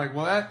happen, and you're like,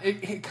 well,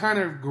 it kind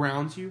of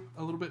grounds you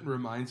a little bit and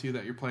reminds you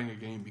that you're playing a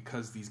game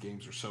because these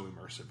games are so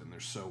immersive and they're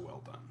so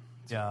well done.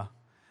 So, yeah.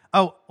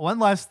 Oh, one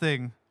last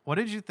thing. What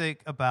did you think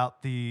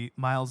about the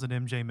Miles and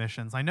MJ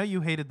missions? I know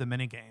you hated the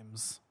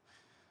minigames.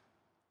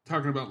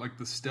 Talking about like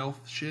the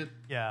stealth shit?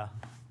 Yeah.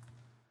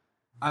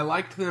 I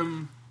liked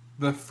them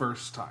the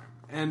first time.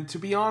 And to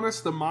be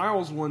honest, the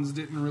Miles ones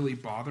didn't really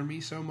bother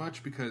me so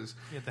much because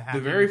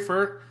the very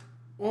first...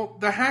 Well,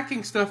 the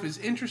hacking stuff is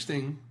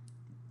interesting,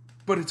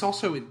 but it's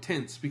also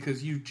intense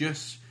because you've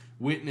just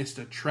witnessed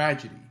a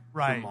tragedy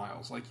for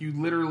Miles. Like, you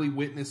literally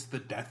witnessed the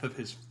death of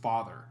his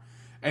father.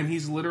 And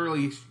he's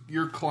literally,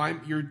 you're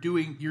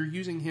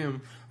using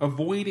him,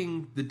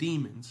 avoiding the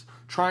demons,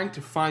 trying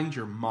to find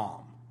your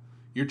mom.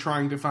 You're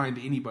trying to find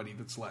anybody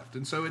that's left.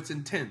 And so it's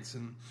intense.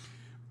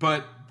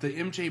 But the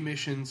MJ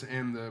missions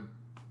and the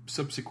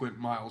subsequent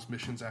Miles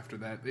missions after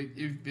that,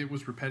 it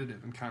was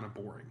repetitive and kind of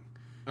boring.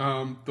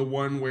 The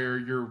one where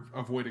you're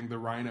avoiding the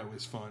rhino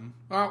is fun.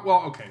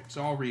 Well, okay,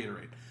 so I'll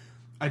reiterate.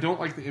 I don't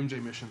like the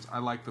MJ missions. I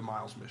like the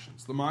Miles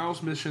missions. The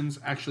Miles missions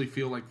actually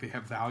feel like they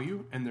have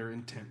value and they're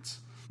intense.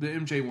 The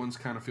MJ ones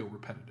kind of feel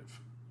repetitive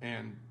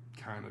and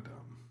kind of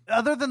dumb.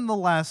 Other than the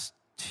last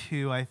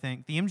two, I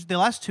think the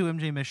last two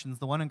MJ missions,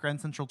 the one in Grand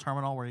Central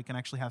Terminal where you can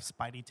actually have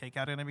Spidey take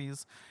out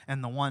enemies,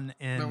 and the one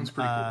in that one's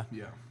pretty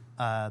cool.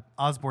 Yeah.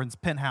 Osborn's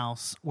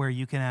penthouse where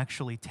you can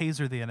actually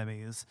taser the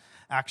enemies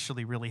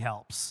actually really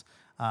helps.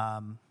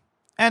 And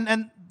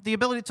the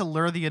ability to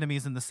lure the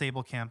enemies in the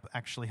Sable Camp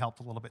actually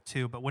helped a little bit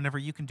too. But whenever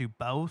you can do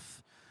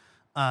both,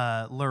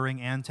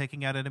 luring and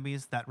taking out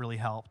enemies, that really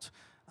helped.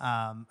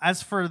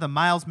 As for the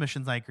Miles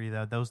missions, I agree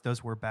though;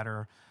 those were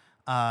better.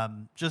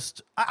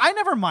 I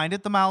never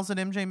minded the Miles and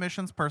MJ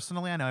missions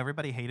personally. I know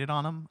everybody hated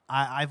on them.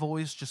 I've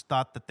always just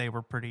thought that they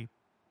were pretty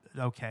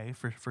okay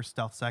for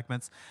stealth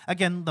segments.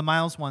 Again, the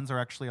Miles ones are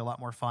actually a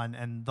lot more fun,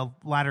 and the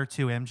latter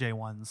two MJ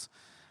ones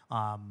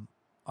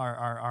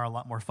are a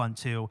lot more fun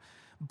too.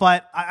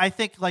 But I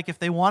think like if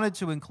they wanted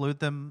to include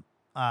them,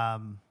 I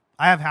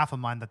have half a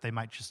mind that they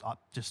might just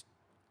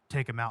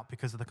take them out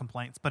because of the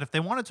complaints. But if they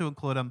wanted to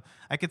include them,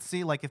 I could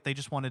see like if they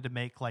just wanted to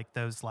make like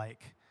those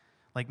like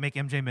make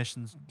MJ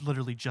missions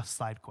literally just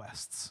side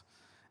quests,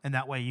 and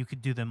that way you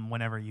could do them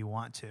whenever you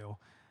want to.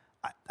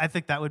 I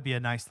think that would be a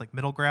nice like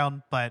middle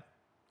ground. But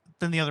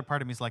then the other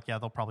part of me is like, yeah,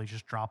 they'll probably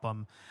just drop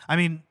them. I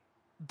mean,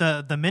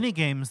 the mini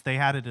games they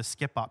added a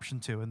skip option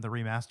to in the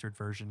remastered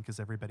version because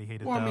everybody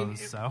hated those. I mean,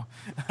 so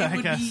it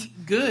would be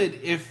good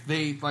if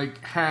they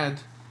like had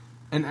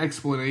an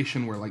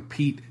explanation where like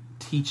Pete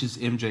teaches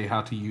MJ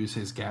how to use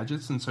his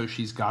gadgets, and so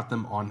she's got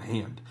them on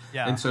hand.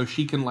 Yeah. And so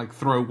she can like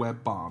throw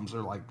web bombs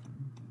or like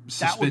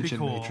suspension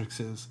cool.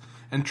 matrices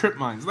and trip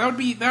mines. That would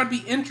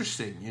be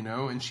interesting, you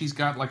know. And she's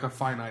got like a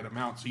finite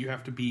amount, so you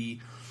have to be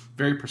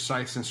very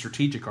precise and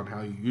strategic on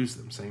how you use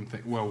them. Same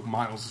thing. Well,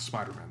 Miles is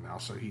Spider-Man now,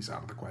 so he's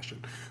out of the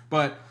question.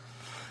 But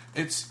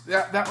it's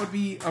that would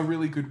be a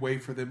really good way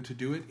for them to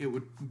do it. It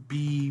would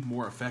be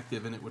more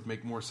effective, and it would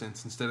make more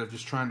sense instead of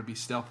just trying to be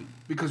stealthy.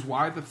 Because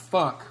why the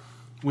fuck,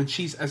 when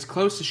she's as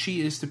close as she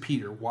is to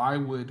Peter, why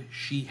would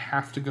she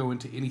have to go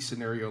into any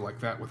scenario like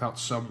that without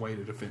some way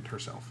to defend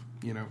herself?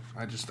 You know,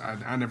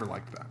 I never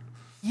liked that.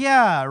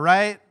 Yeah,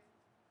 right?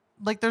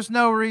 Like, there's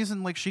no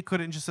reason, like, she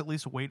couldn't just at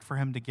least wait for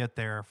him to get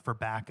there for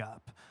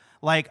backup.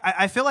 Like,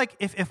 I feel like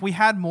if we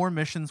had more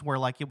missions where,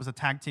 like, it was a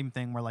tag team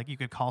thing where, like, you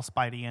could call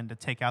Spidey in to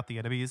take out the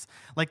enemies,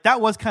 like, that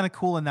was kind of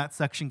cool in that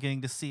section,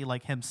 getting to see,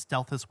 like, him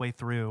stealth his way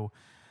through.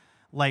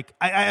 Like,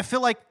 I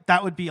feel like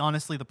that would be,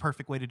 honestly, the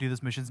perfect way to do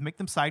these missions. Make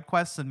them side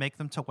quests and make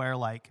them to where,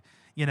 like,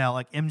 you know,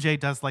 like, MJ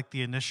does, like,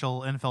 the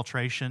initial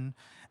infiltration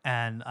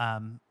and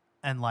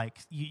like,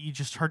 you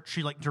just heard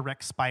she, like,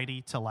 directs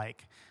Spidey to,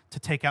 like, to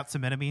take out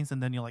some enemies,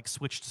 and then you, like,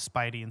 switch to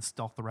Spidey and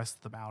stealth the rest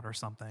of them out or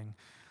something.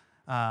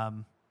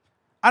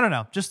 I don't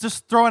know.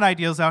 Just throwing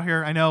ideas out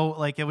here. I know,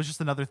 like, it was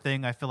just another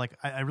thing I feel like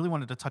I really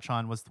wanted to touch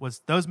on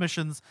was those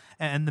missions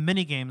and the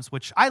mini games,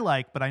 which I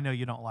like, but I know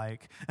you don't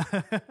like.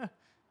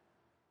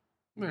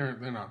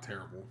 They're not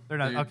terrible. They're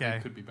not okay. They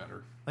could be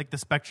better. Like the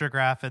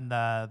spectrograph and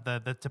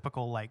the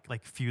typical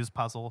like fuse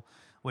puzzle,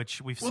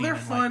 which we've seen. Well,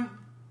 they're fun.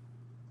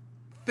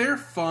 They're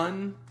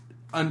fun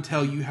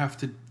until you have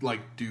to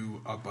like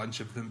do a bunch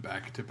of them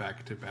back to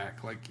back to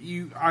back. Like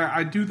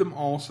I do them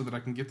all so that I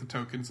can get the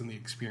tokens and the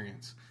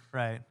experience.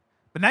 Right.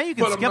 But now you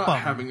can skip them. I'm not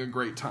having a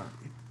great time.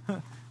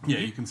 Yeah,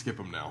 you can skip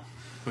them now.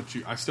 But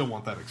I still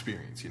want that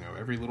experience, you know.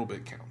 Every little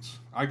bit counts.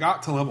 I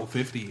got to level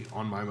 50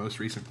 on my most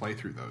recent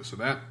playthrough, though, so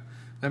that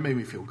made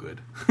me feel good.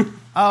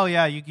 Oh,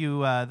 yeah,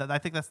 I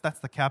think that's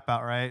the cap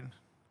out, right?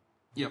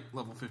 Yep,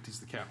 level 50 is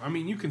the cap. I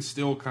mean, you can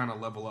still kind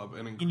of level up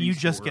and increase. And you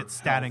just get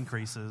stat health.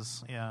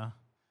 Increases, yeah.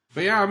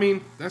 But yeah, I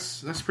mean,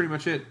 that's pretty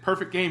much it.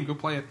 Perfect game. Go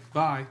play it.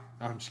 Bye.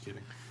 No, I'm just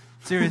kidding.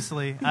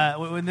 Seriously,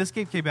 when this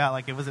game came out,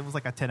 like it was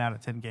like a 10 out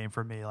of 10 game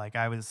for me. Like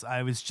I was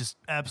just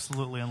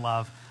absolutely in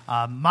love.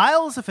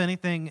 Miles, if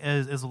anything,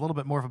 is a little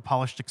bit more of a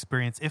polished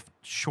experience, if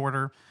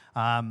shorter.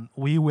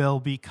 We will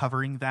be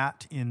covering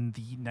that in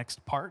the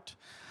next part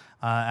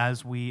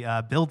as we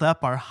build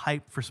up our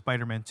hype for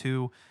Spider-Man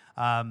 2.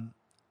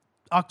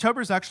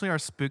 October is actually our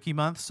spooky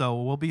month, so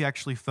we'll be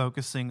actually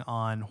focusing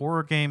on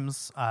horror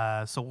games.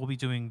 So we'll be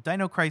doing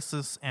Dino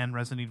Crisis and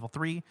Resident Evil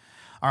 3.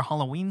 Our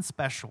Halloween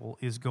special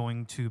is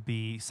going to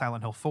be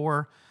Silent Hill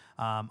 4.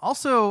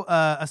 Also,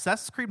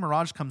 Assassin's Creed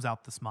Mirage comes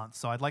out this month,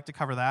 so I'd like to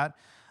cover that.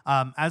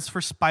 As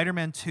for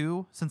Spider-Man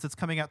 2, since it's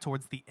coming out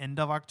towards the end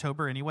of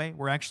October anyway,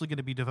 we're actually going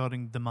to be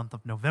devoting the month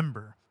of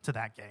November to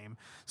that game.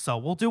 So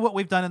we'll do what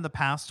we've done in the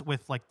past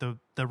with like the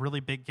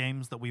really big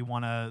games that we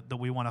want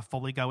to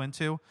fully go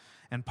into.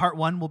 And part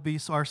 1 will be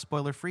our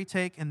spoiler-free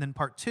take, and then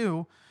part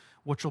 2,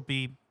 which will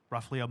be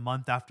roughly a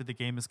month after the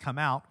game has come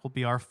out, will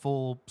be our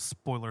full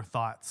spoiler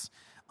thoughts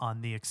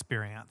on the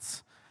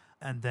experience.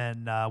 And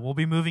then we'll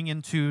be moving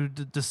into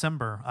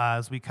December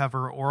as we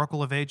cover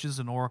Oracle of Ages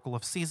and Oracle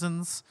of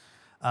Seasons,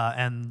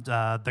 and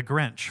The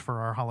Grinch for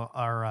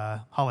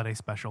our holiday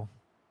special.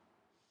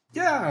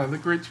 Yeah, The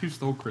Grinch Who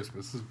Stole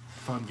Christmas is a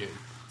fun game.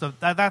 So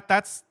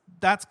that's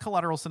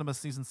Collateral Cinema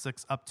Season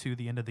 6 up to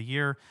the end of the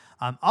year.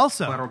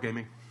 Also, Collateral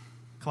Gaming.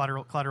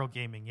 Collateral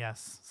Gaming,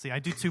 yes. See, I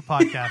do 2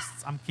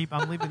 podcasts. I'm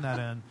leaving that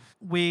in.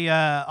 We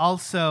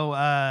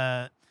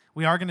also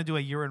we are going to do a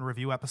year in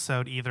review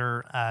episode,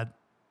 either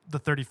the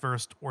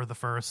 31st or the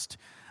 1st.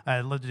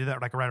 I'd love to do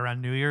that like right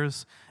around New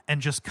Year's and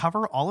just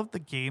cover all of the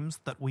games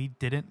that we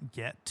didn't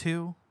get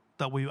to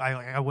that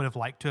I would have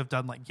liked to have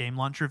done like game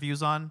launch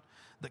reviews on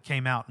that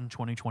came out in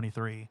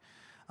 2023.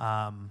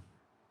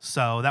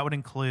 So that would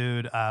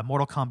include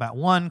Mortal Kombat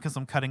 1 because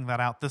I'm cutting that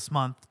out this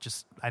month.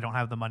 Just I don't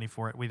have the money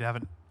for it. We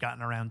haven't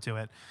gotten around to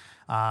it.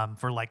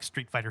 For like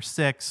Street Fighter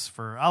 6,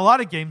 for a lot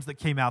of games that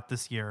came out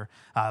this year.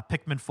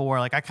 Pikmin 4.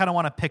 Like I kind of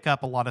want to pick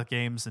up a lot of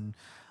games and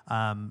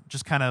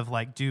just kind of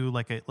like do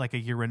like a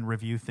year-end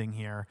review thing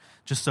here.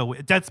 Just so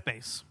Dead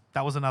Space.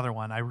 That was another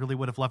one I really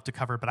would have loved to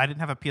cover, but I didn't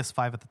have a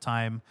PS5 at the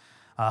time.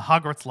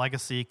 Hogwarts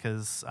Legacy,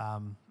 because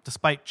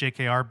despite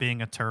JKR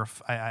being a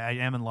TERF, I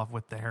am in love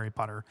with the Harry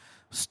Potter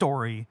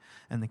story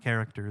and the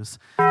characters.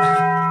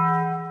 I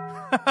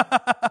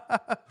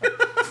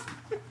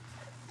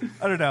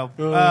don't know.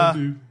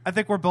 I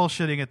think we're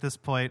bullshitting at this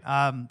point.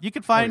 You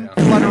can find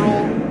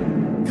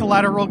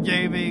Collateral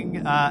Gaming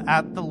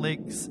at the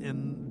links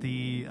in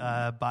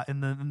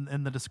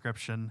the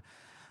description,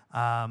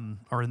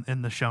 or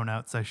in the show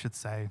notes, I should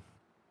say.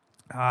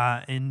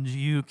 And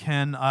you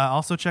can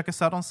also check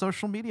us out on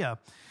social media.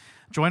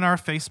 Join our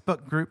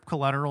Facebook group,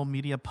 Collateral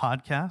Media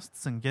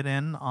Podcasts, and get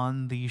in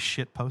on the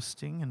shit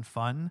posting and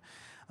fun.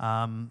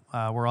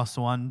 We're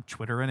also on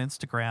Twitter and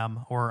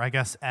Instagram, or I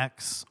guess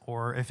X,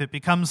 or if it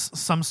becomes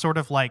some sort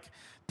of like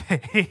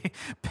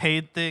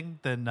paid thing,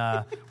 then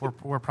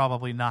we're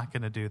probably not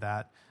going to do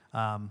that.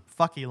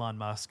 Fuck Elon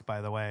Musk,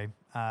 by the way.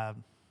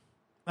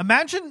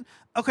 Imagine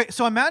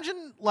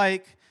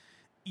like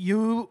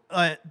you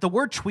the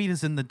word tweet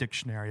is in the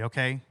dictionary,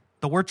 okay?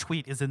 The word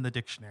tweet is in the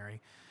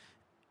dictionary.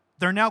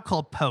 They're now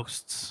called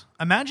posts.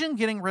 Imagine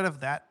getting rid of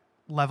that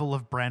level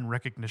of brand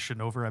recognition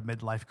over a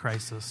midlife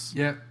crisis.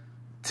 Yeah.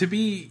 To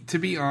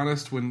be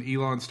honest, when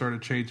Elon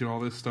started changing all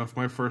this stuff,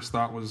 my first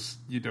thought was,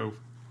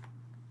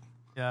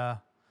 Yeah.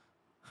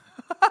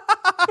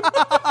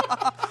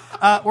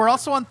 We're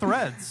also on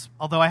Threads,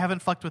 although I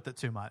haven't fucked with it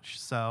too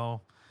much.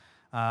 So,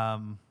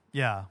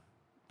 yeah.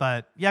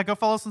 But, yeah, go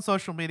follow us on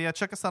social media.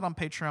 Check us out on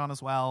Patreon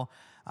as well.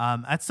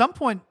 At some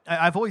point,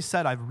 I've always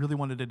said I've really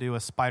wanted to do a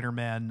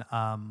Spider-Man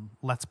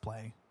Let's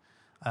Play.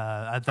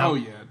 Oh,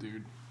 yeah,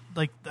 dude.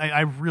 Like,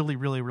 I really,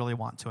 really, really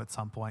want to at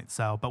some point.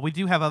 So, but we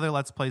do have other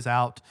Let's Plays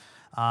out.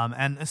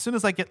 And as soon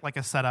as I get like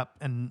a setup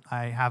and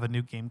I have a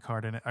new game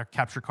card and a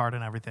capture card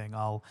and everything,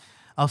 I'll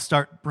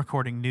start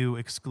recording new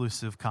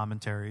exclusive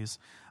commentaries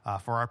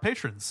for our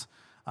patrons.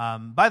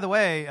 By the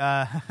way,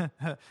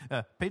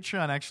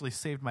 Patreon actually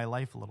saved my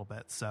life a little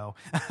bit. So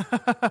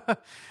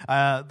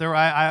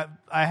I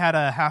had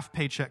a half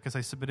paycheck because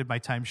I submitted my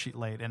timesheet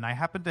late, and I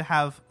happened to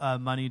have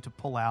money to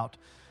pull out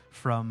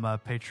from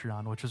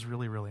Patreon, which is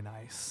really, really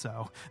nice.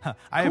 So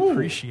I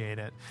appreciate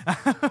it.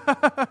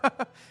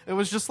 It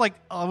was just like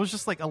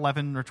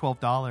 $11 or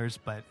 $12,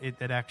 but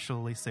it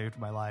actually saved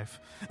my life.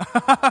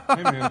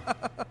 Hey, man.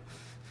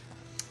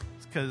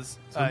 Because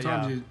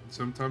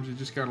sometimes you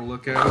just gotta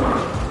look at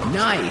it.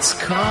 Nice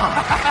car.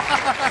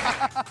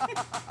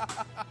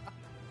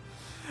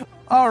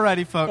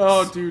 Alrighty, folks.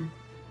 Oh, dude.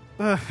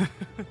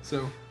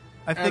 So,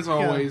 I think, as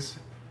always,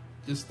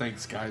 just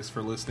thanks, guys,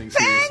 for listening.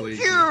 Seriously,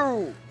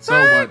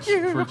 Thank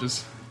you.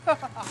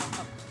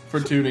 For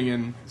tuning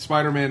in.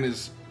 Spider-Man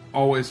is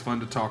always fun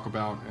to talk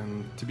about,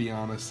 and to be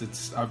honest,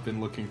 I've been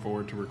looking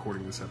forward to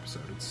recording this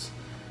episode. It's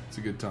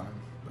a good time.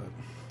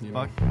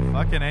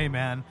 Fucking A,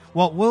 man.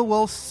 Well,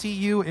 we'll see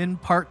you in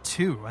part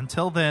 2.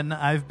 Until then,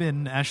 I've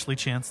been Ashley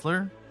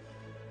Chancellor.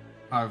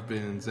 I've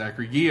been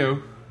Zachary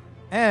Gio.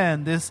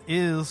 And this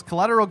is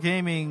Collateral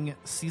Gaming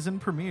Season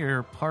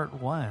Premiere Part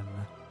 1.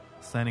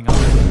 Signing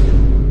off.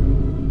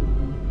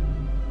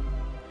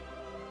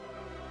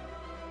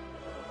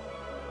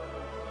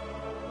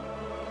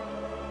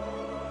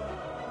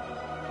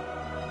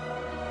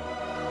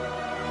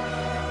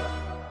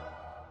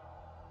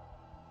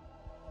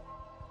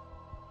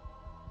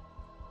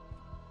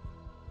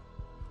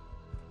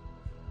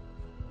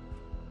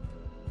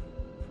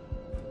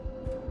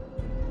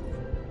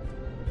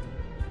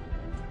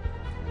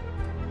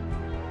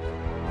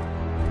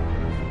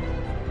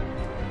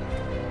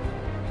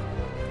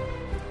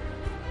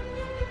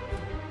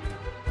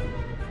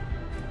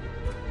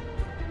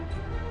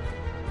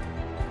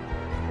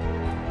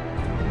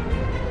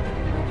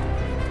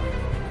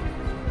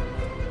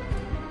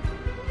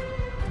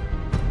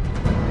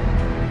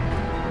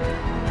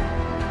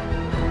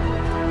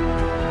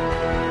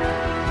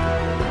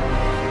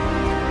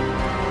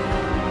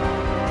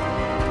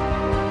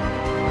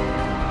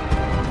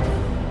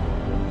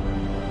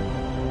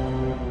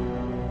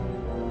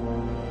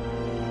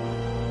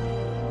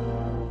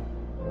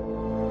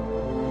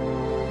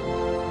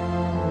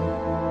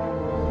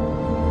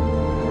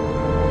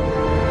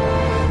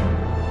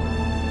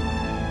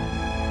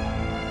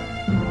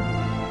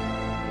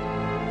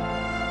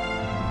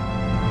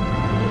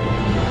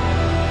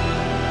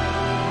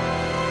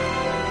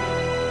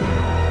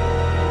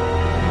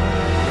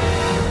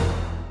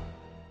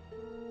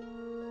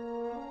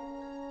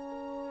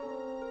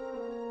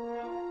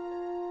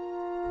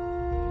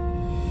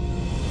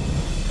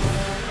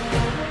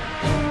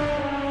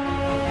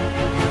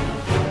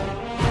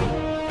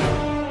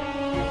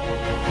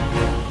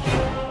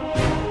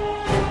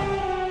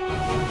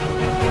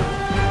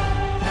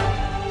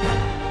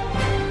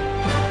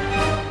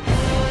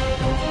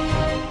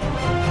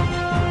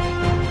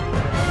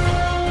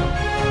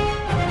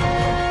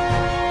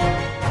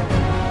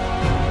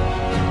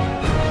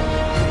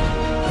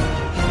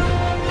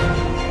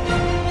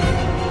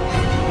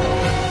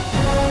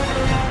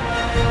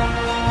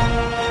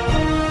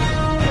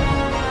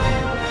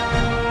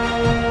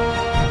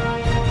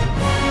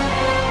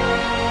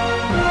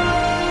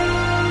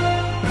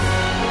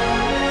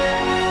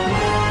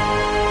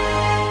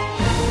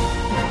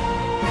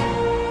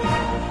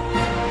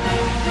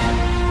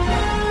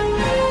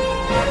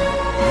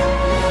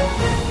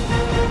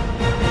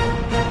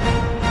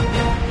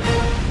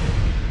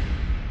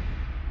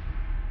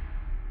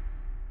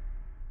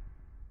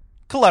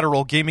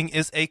 Collateral Gaming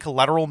is a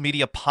Collateral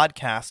Media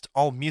podcast.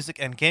 All music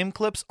and game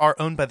clips are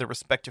owned by the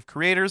respective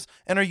creators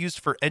and are used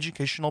for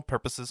educational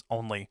purposes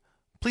only.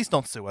 Please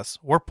don't sue us.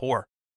 We're poor.